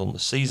 touchdowns on the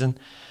season.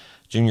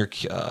 Junior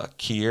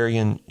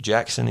Kierian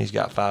Jackson, he's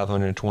got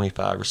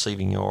 525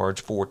 receiving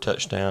yards, 4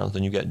 touchdowns.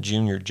 Then you've got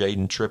junior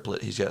Jaden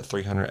Triplett. He's got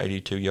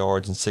 382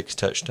 yards and 6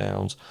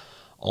 touchdowns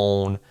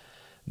on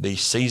the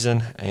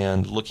season.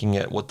 And looking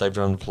at what they've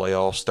done in the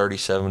playoffs,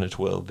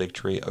 37-12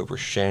 victory over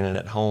Shannon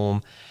at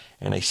home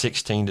and a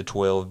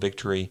 16-12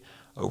 victory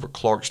over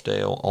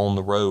Clarksdale on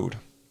the road.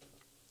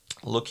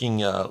 Looking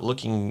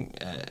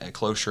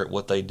closer at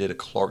what they did at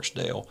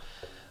Clarksdale,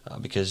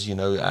 because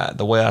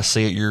the way I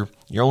see it, you're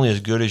only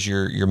as good as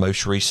your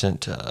most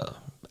recent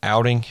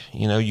outing.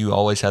 You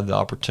always have the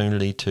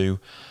opportunity to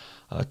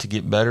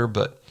get better,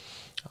 but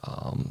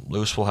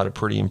Louisville had a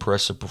pretty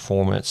impressive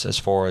performance as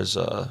far as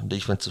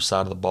defensive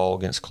side of the ball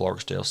against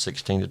Clarksdale.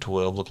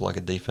 16-12 looked like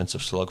a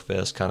defensive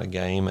slugfest kind of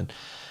game, and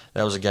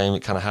that was a game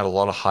that kind of had a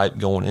lot of hype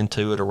going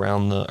into it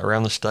around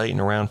the state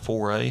and around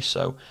 4A.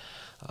 So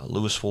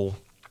Louisville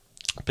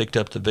picked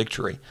up the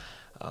victory.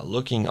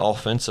 Looking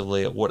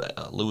offensively at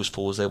what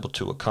Louisville was able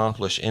to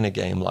accomplish in a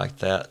game like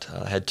that,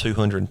 had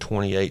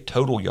 228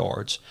 total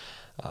yards.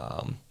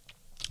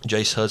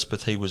 Jace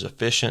Hudspeth, he was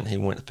efficient. He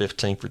went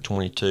 15 for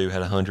 22,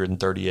 had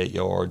 138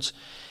 yards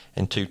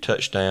and 2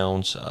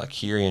 touchdowns.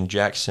 Kierian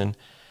Jackson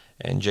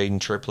and Jaden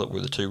Triplett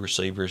were the 2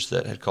 receivers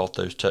that had caught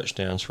those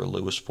touchdowns for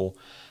Louisville.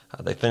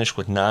 They finished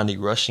with 90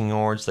 rushing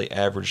yards. They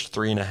averaged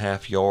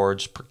 3.5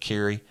 yards per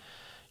carry.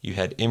 You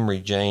had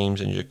Emory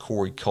James and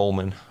Ja'Cory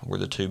Coleman were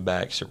the 2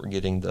 backs that were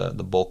getting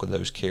the bulk of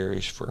those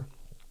carries for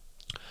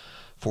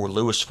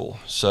Louisville.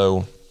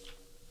 So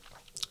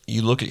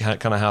you look at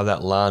how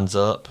that lines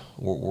up.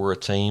 We're a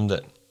team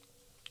that,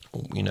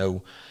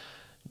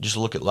 just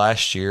look at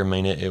last year. I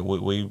mean,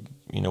 we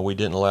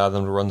didn't allow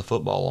them to run the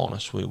football on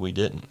us. We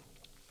didn't.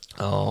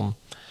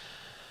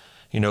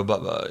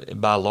 but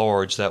by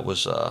large, that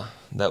was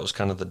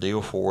kind of the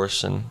deal for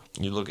us. And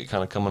you look at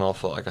kind of coming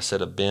off, like I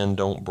said, a bend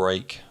don't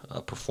break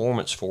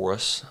performance for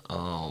us.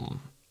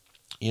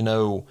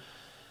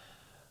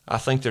 I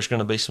think there's going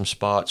to be some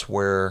spots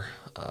where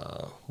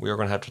we are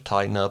going to have to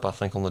tighten up. I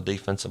think on the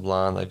defensive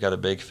line, they've got a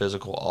big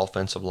physical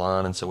offensive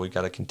line, and so we've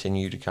got to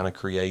continue to kind of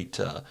create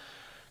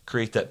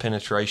that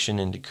penetration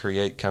and to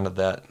create kind of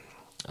that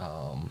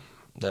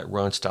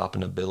run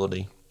stopping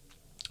ability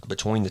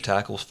between the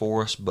tackles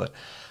for us. But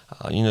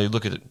you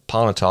look at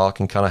Pontotoc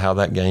and kind of how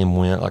that game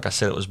went. Like I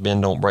said, it was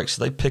bend don't break,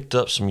 so they picked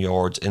up some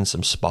yards in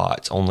some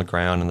spots on the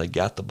ground, and they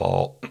got the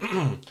ball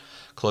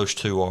close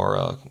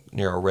to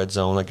near our red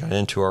zone. They got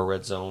into our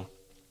red zone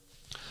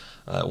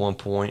at one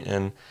point.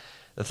 And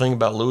the thing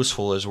about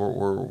Louisville is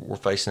we're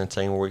facing a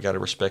team where we got to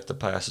respect the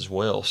pass as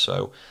well.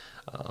 So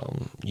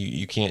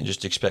you can't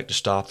just expect to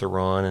stop the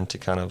run and to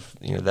kind of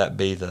that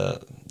be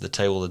the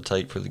table of the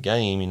tape for the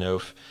game.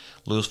 If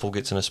Louisville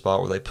gets in a spot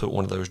where they put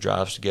one of those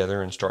drives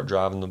together and start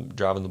driving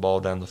the ball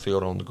down the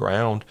field on the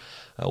ground,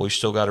 we've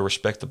still got to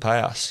respect the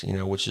pass.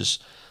 Which is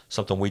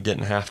something we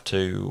didn't have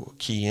to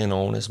key in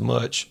on as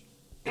much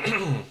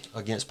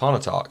against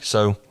Pontotoc.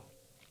 So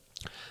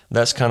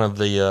that's kind of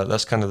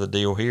the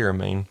deal here. I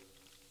mean,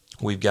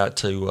 we've got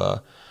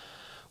to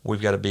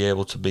be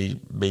able to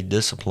be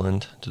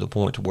disciplined to the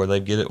point to where they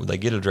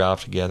get a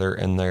drive together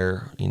and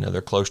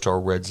they're close to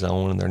our red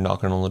zone and they're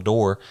knocking on the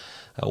door.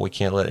 We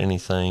can't let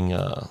anything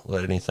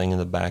in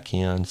the back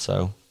end.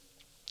 So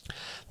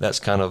that's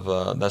kind of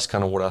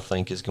what I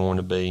think is going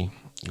to be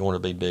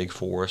big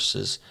for us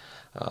is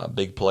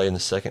big play in the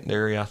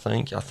secondary. I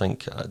think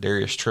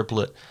Darius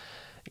Triplett.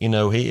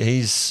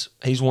 He's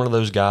one of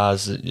those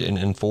guys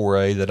in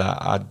 4A that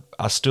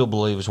I still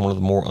believe is one of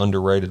the more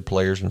underrated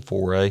players in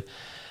 4A.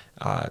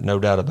 No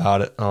doubt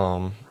about it.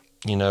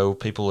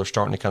 People are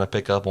starting to kind of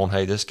pick up on,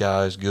 hey, this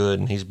guy is good,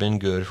 and he's been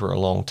good for a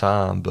long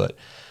time. But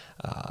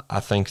I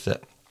think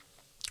that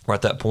we're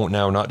at that point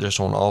now, not just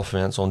on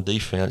offense, on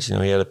defense.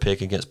 He had a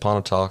pick against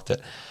Pontotoc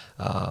that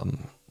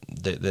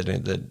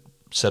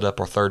set up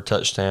our third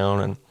touchdown,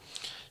 and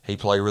he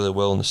played really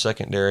well in the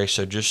secondary.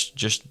 So just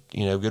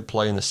good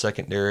play in the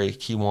secondary.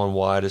 Keywan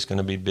White is going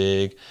to be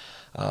big.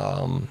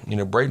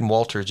 Braden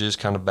Walters is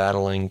kind of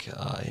battling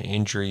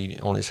injury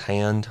on his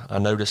hand. I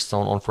noticed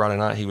on Friday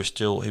night he was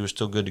still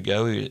good to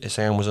go. His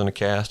hand was in a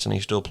cast and he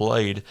still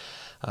played.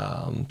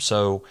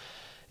 So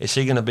is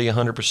he going to be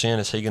 100%?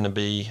 Is he going to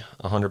be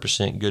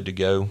 100% good to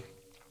go?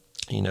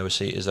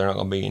 Is there not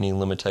going to be any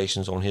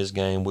limitations on his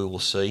game? We will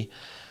see.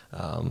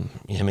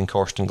 Him and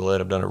Karsten Glett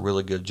have done a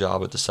really good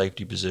job at the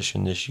safety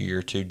position this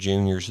year. Two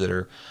juniors that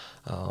are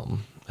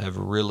have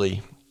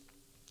really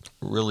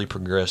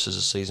progressed as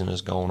the season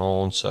has gone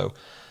on. So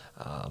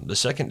the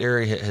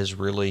secondary has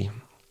really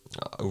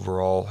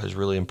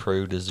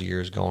improved as the year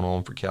has gone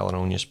on for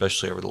Caledonia,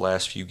 especially over the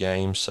last few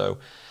games. So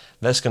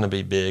that's going to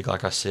be big.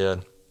 Like I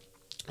said,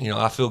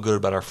 I feel good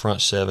about our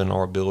front seven,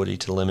 our ability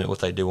to limit what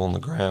they do on the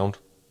ground.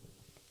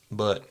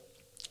 But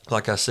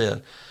like I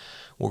said,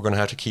 we're going to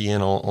have to key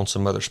in on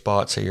some other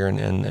spots here,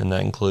 and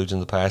that includes in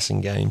the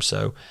passing game.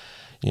 So,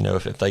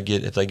 if they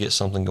get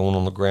something going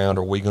on the ground,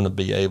 are we going to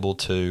be able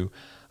to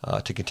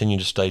continue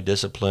to stay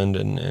disciplined,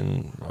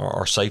 and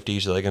our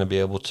safeties, are they going to be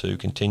able to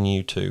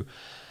continue to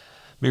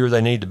be where they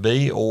need to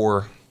be,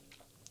 or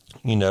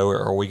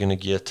are we going to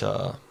get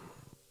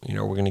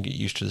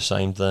used to the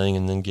same thing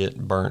and then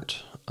get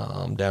burnt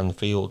down the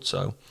field?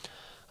 So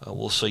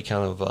we'll see.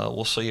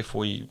 We'll see if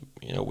we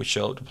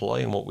show up to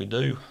play and what we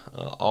do.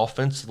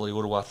 Offensively,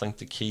 what do I think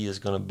the key is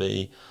going to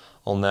be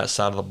on that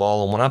side of the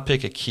ball? And when I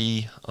pick a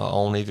key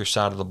on either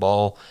side of the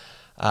ball,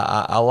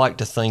 I like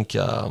to think,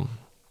 I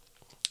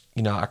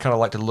kind of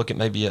like to look at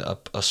maybe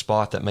a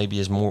spot that maybe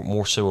is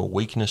more so a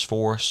weakness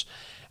for us,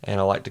 and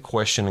I like to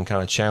question and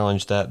kind of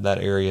challenge that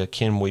area.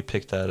 Can we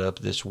pick that up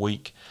this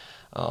week?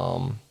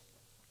 And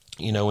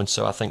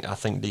so I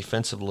think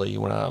defensively,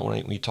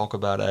 when we talk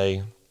about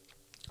a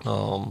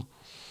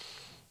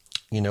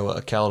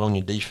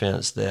Caledonia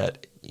defense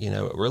that,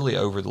 really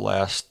over the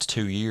last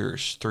 3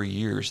 years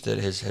that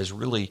has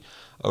really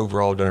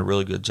overall done a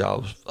really good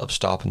job of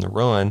stopping the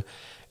run.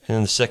 And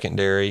then the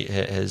secondary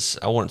has,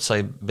 I wouldn't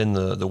say been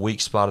the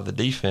weak spot of the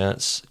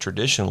defense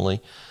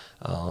traditionally.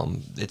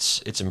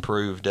 It's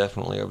improved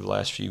definitely over the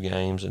last few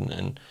games,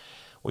 and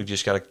we've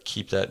just got to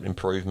keep that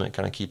improvement,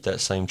 kind of keep that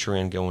same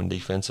trend going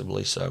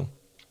defensively. So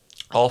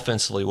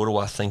offensively, what do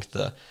I think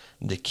the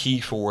key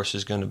for us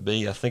is going to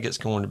be? I think it's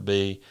going to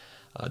be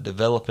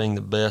developing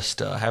the best,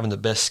 having the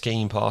best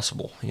scheme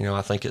possible.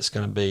 I think it's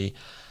going to be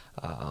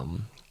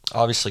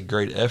obviously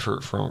great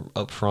effort from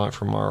up front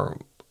from our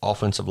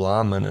offensive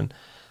linemen, and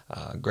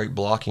great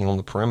blocking on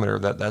the perimeter.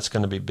 That's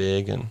going to be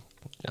big, and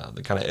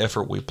the kind of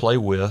effort we play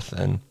with.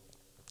 And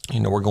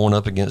we're going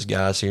up against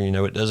guys here.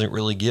 It doesn't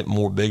really get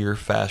more bigger,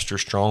 faster,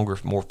 stronger,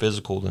 more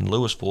physical than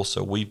Louisville.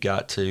 So we've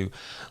got to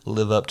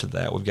live up to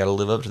that. We've got to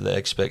live up to the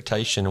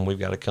expectation, and we've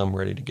got to come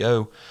ready to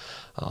go.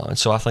 And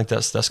so I think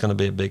that's going to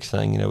be a big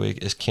thing.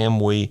 Can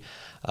we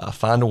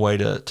find a way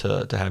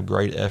to have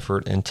great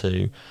effort and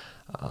to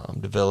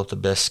develop the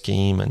best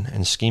scheme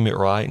and scheme it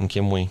right, and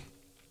can we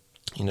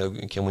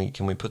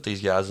put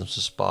these guys in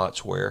some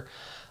spots where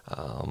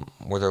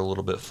they're a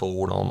little bit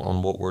forward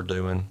on what we're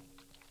doing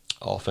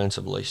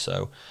offensively.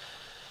 So,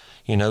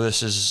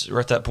 we're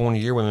at that point of the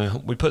year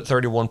when we put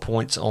 31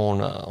 points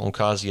on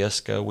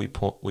Kosciuszko.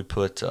 We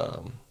put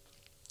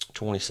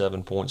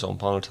 27 points on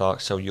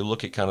Pontotoc. So you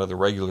look at kind of the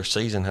regular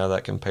season, how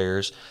that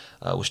compares.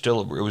 It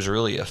was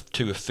really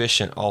two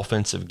efficient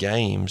offensive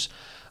games.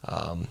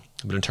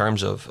 But in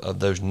terms of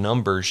those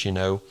numbers,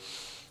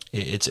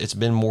 it's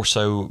been more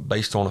so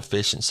based on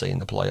efficiency in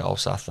the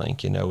playoffs. I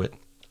think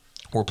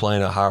we're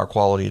playing a higher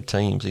quality of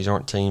teams. These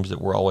aren't teams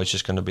that we're always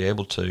just going to be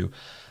able to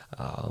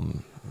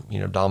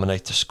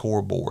dominate the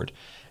scoreboard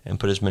and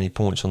put as many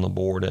points on the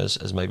board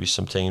as maybe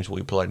some teams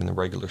we played in the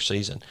regular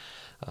season.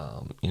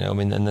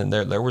 And then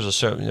there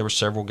were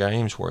several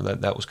games where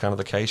that was kind of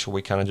the case, where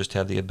we kind of just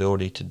had the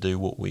ability to do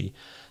what we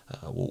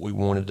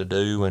wanted to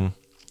do, and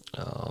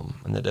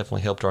that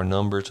definitely helped our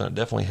numbers, and it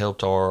definitely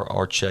helped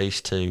our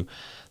chase to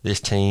this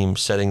team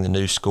setting the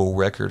new school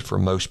record for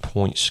most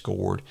points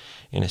scored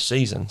in a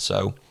season.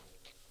 So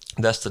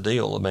that's the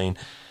deal. I mean,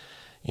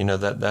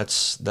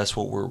 that's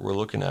what we're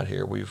looking at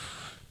here. We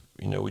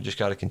just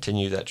got to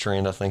continue that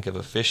trend, I think, of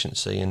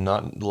efficiency and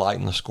not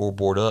lighten the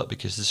scoreboard up,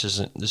 because this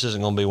isn't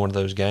going to be one of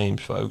those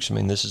games, folks. I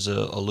mean, this is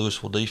a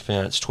Louisville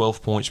defense,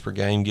 12 points per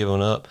game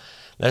given up.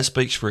 That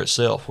speaks for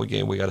itself. We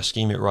got to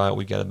scheme it right.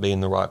 We got to be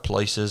in the right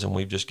places, and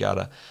we've just got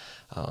to.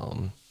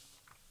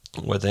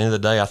 Well, at the end of the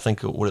day, I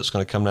think what it's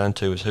going to come down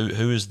to is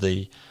who's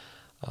the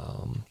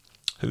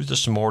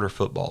smarter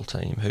football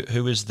team.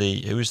 Who is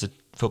the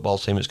football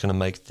team that's going to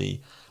make the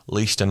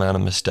least amount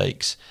of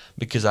mistakes?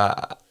 Because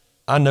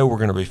I know we're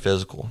going to be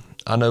physical.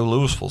 I know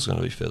Louisville's going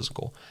to be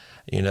physical.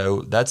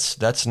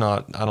 That's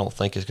not, I don't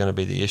think, is going to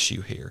be the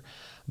issue here.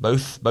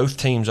 Both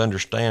teams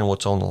understand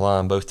what's on the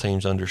line. Both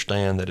teams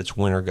understand that it's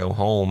win or go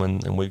home,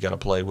 and we've got to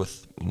play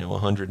with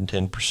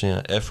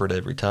 110% effort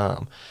every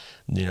time.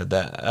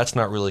 That's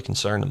not really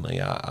concerning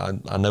me.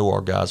 I know our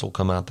guys will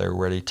come out there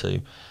ready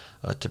to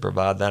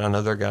provide that. I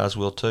know their guys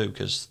will too,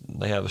 because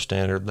they have a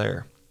standard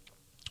there.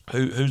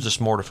 Who's the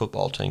smarter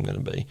football team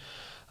going to be?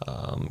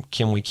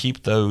 Can we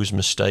keep those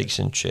mistakes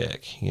in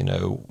check?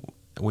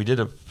 We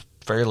did a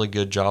fairly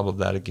good job of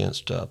that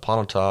against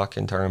Pontotoc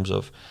in terms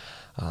of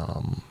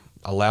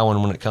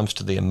allowing, when it comes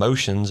to the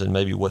emotions and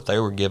maybe what they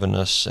were giving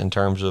us in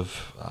terms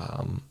of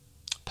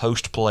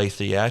post-play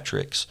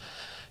theatrics,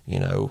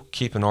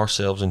 keeping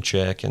ourselves in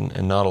check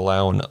and not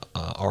allowing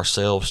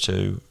ourselves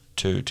to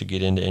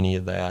get into any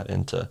of that,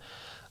 and to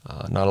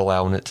not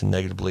allowing it to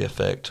negatively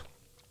affect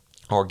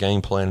our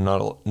game plan,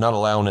 and not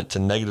allowing it to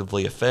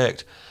negatively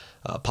affect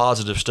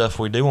positive stuff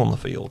we do on the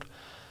field.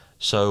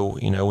 So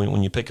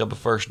when you pick up a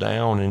first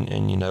down and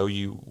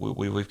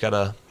we've got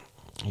to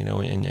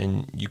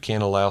and you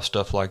can't allow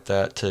stuff like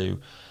that to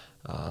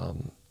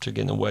get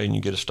in the way, and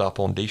you get a stop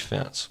on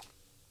defense.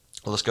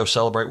 Let's go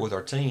celebrate with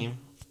our team.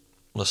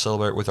 Let's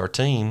celebrate with our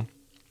team,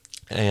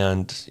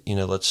 and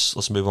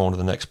let's move on to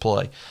the next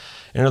play.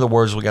 In other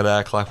words, we got to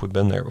act like we've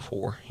been there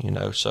before.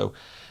 So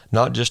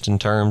not just in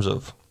terms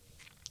of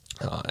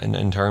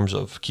in terms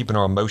of keeping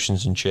our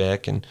emotions in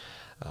check and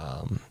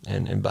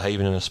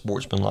behaving in a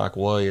sportsmanlike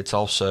way. It's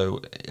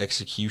also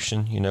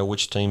execution.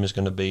 Which team is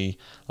going to be,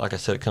 like I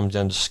said, it comes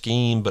down to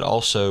scheme, but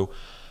also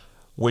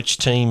which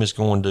team is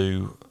going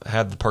to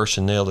have the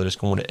personnel that is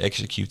going to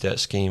execute that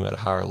scheme at a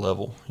higher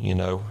level.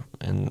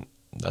 And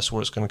that's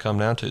what it's going to come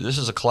down to. This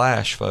is a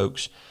clash,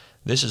 folks.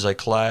 This is a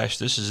clash.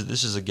 This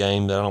is a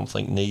game that I don't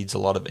think needs a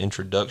lot of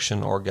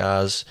introduction. Our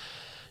guys,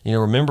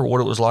 remember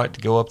what it was like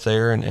to go up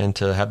there and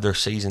to have their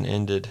season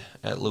ended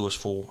at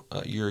Louisville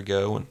a year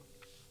ago, and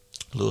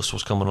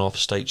Louisville's coming off a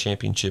state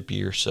championship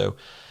year. So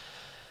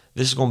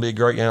this is going to be a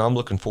great game. I'm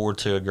looking forward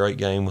to a great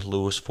game with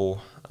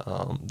Louisville.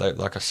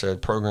 Like I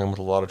said, program with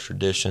a lot of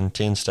tradition,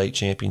 10 state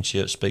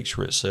championships, speaks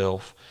for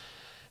itself.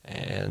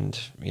 And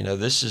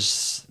this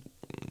is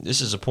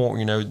a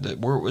point.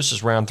 This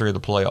is round 3 of the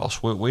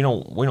playoffs. We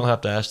don't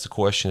have to ask the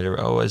question.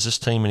 Is this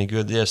team any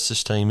good? Yes,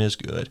 this team is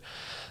good.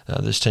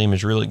 This team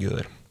is really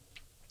good.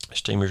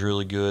 This team is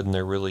really good, and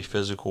they're really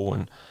physical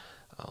and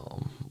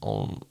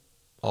on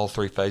all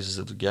 3 phases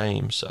of the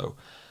game. So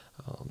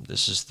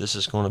this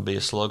is going to be a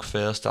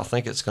slugfest. I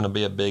think it's going to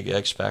be a big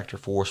X factor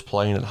for us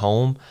playing at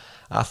home.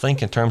 I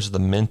think in terms of the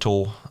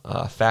mental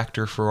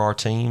factor for our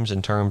teams,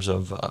 in terms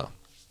of, like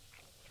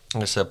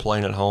I said,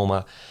 playing at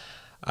home,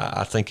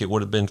 I think it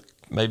would have been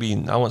maybe,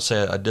 I wouldn't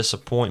say a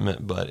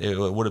disappointment, but it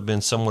would have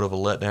been somewhat of a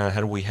letdown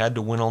had we had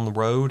to win on the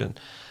road. And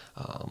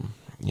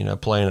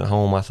playing at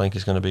home, I think,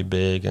 is going to be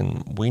big,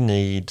 and we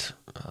need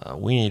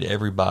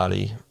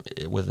everybody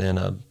within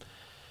a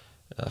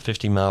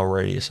 50-mile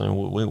radius. I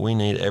mean, we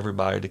need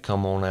everybody to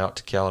come on out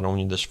to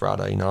Caledonia this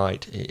Friday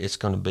night. It's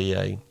going to be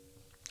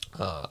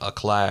a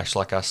clash,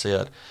 like I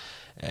said.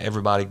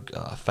 Everybody,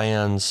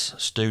 fans,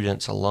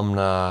 students,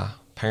 alumni,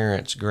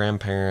 parents,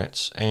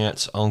 grandparents,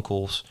 aunts,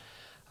 uncles,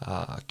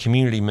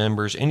 community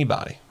members,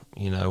 anybody,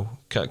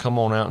 come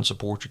on out and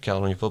support your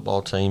Caledonia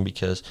football team,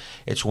 because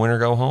it's win or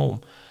go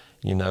home.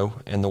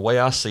 And the way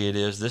I see it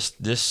is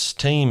this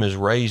team has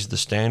raised the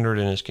standard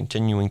and is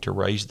continuing to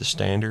raise the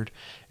standard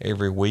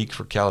every week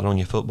for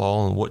Caledonia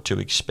football and what to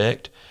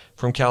expect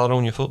from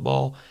Caledonia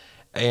football.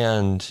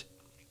 And,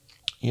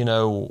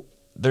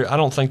 I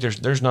don't think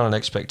there's not an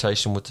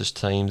expectation with this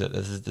team that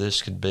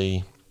this could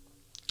be,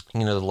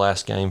 the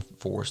last game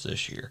for us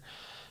this year.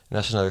 And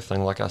that's another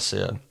thing, like I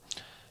said.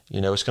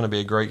 It's going to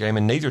be a great game,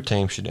 and neither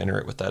team should enter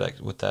it with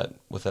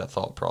that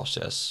thought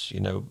process.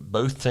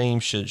 Both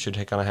teams should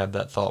kind of have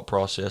that thought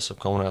process of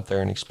going out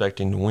there and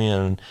expecting to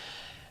win,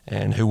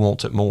 and who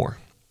wants it more.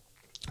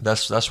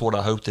 That's what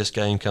I hope this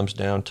game comes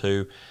down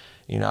to.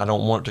 I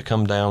don't want it to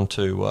come down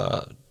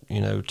to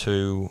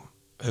to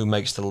who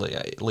makes the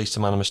least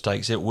amount of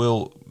mistakes. It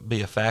will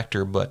be a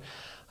factor, but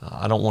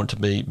I don't want it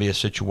to be a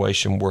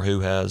situation where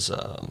who has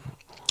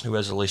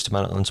the least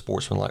amount of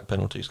unsportsmanlike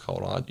penalties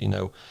called.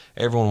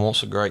 Everyone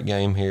wants a great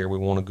game here. We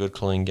want a good,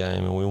 clean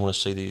game, and we want to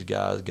see these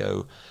guys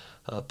go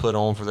put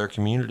on for their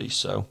communities.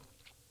 So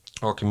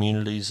our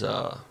communities,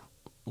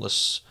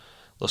 let's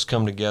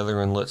come together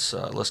and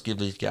let's give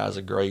these guys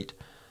a great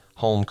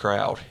home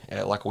crowd,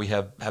 like we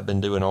have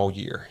been doing all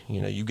year.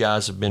 You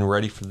guys have been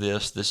ready for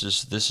this.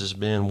 This has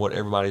been what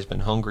everybody's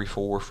been hungry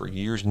for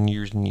years and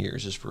years and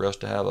years, is for us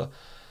to have a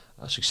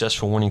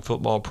successful winning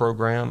football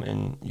program,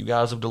 and you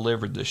guys have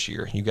delivered this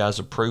year. You guys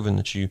have proven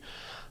that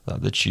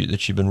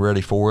you've been ready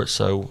for it.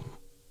 So,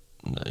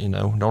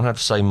 don't have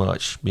to say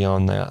much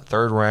beyond that.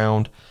 Third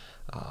round,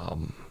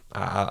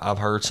 I've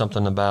heard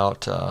something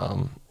about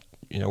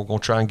we're going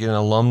to try and get an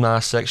alumni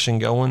section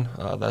going.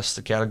 That's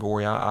the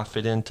category I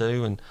fit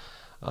into, and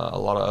a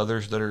lot of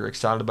others that are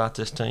excited about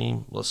this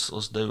team. Let's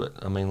do it.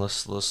 I mean,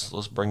 let's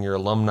bring your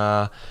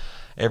alumni,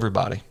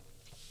 everybody.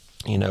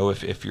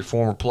 If you're a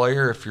former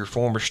player, if you're a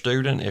former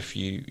student, if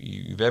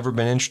you've ever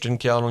been interested in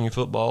Caledonia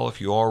football,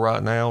 if you are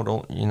right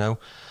now,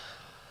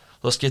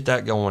 let's get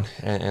that going,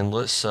 and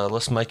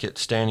let's make it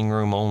standing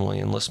room only,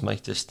 and let's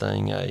make this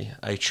thing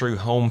a true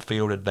home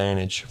field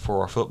advantage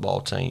for our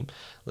football team.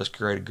 Let's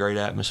create a great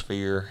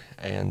atmosphere,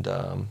 and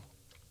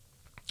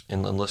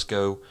let's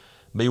go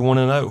be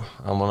 1-0.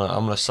 I'm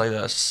gonna say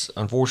that's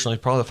unfortunately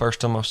probably the first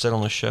time I've said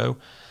on the show.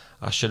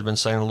 I should have been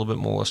saying a little bit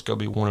more. Let's go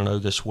be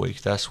 1-0 this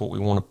week. That's what we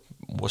want to.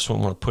 What's what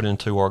we want to put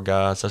into our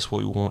guys. That's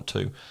what we want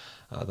to.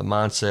 The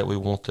mindset we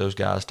want those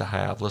guys to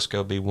have. Let's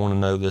go be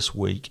 1-0 this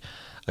week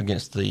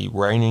against the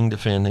reigning,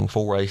 defending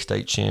 4A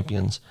state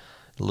champions,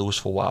 the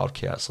Louisville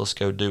Wildcats. Let's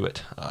go do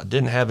it.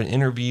 Didn't have an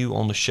interview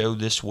on the show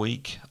this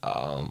week.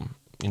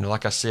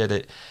 Like I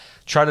said,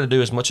 try to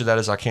do as much of that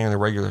as I can in the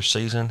regular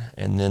season,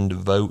 and then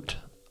devote,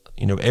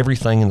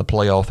 everything in the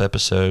playoff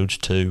episodes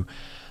to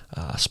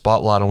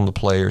spotlight on the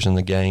players and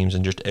the games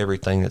and just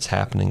everything that's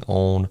happening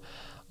on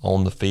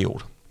the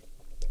field.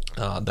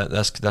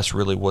 That's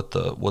really what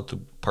the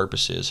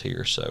purpose is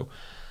here. So,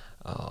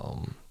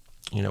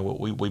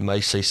 we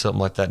may see something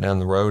like that down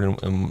the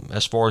road. And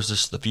as far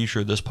as the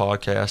future of this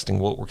podcast and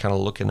what we're kind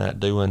of looking at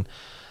doing,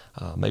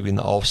 maybe in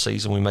the off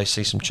season we may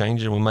see some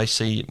changes. We may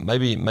see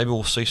maybe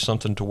we'll see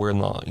something to where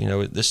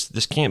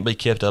this can't be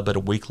kept up at a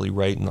weekly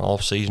rate in the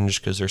off season, just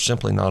because there's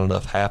simply not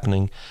enough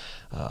happening.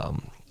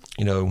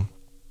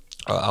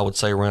 I would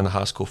say around the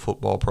high school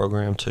football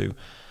program to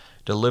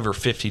deliver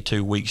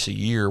 52 weeks a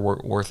year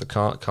worth of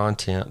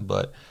content,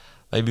 but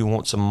maybe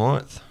once a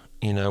month,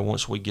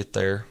 once we get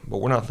there. But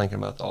we're not thinking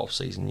about the off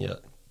season yet.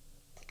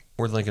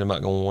 We're thinking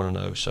about going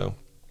 1-0. So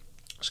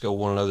let's go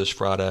 1-0 this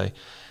Friday,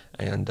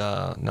 and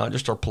not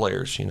just our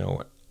players,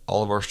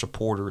 all of our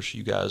supporters.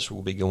 You guys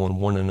will be going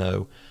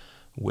 1-0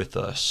 with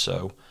us.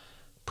 So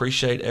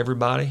appreciate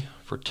everybody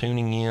for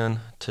tuning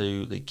in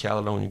to the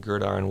Caledonia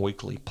Gridiron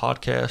Weekly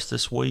podcast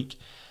this week.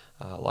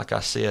 Like I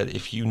said,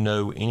 if you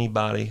know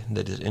anybody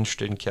that is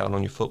interested in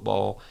Caledonia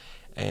football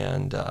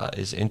and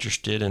is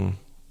interested in,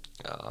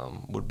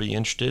 would be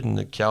interested in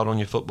the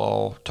Caledonia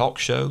football talk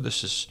show,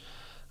 this is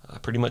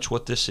pretty much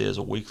what this is,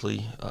 a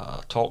weekly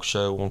talk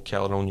show on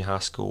Caledonia high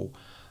school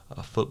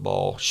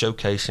football,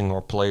 showcasing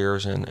our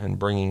players and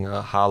bringing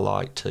a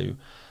highlight to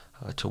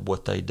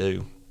what they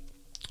do.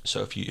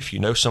 So if you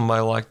know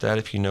somebody like that,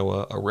 if you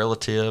know a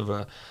relative,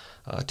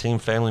 a team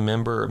family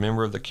member, a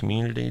member of the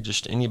community,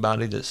 just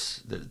anybody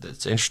that's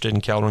interested in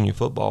Caledonia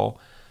football,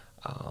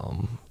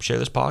 share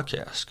this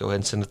podcast. Go ahead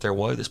and send it their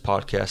way. This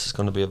podcast is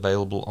going to be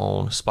available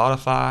on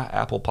Spotify,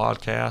 Apple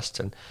Podcasts,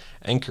 and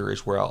Anchor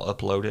is where I'll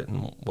upload it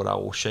and what I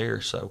will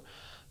share. So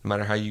no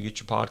matter how you get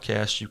your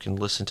podcast, you can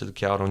listen to the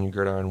Caledonia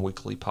Gridiron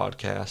Weekly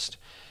podcast.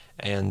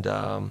 And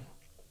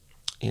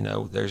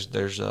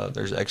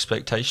there's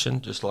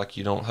expectation. Just like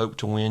you don't hope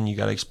to win, you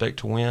got to expect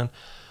to win.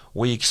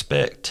 We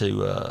expect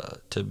to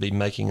be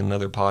making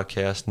another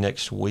podcast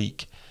next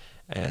week,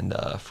 and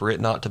for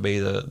it not to be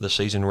the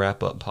season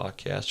wrap-up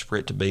podcast, for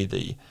it to be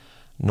the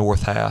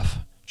North Half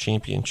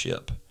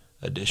Championship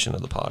edition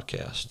of the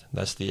podcast.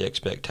 That's the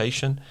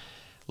expectation.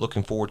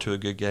 Looking forward to a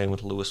good game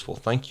with Louisville.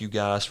 Thank you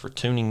guys for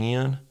tuning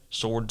in.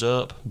 Swords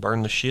up,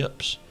 burn the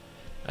ships,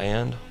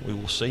 and we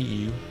will see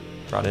you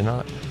Friday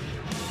night.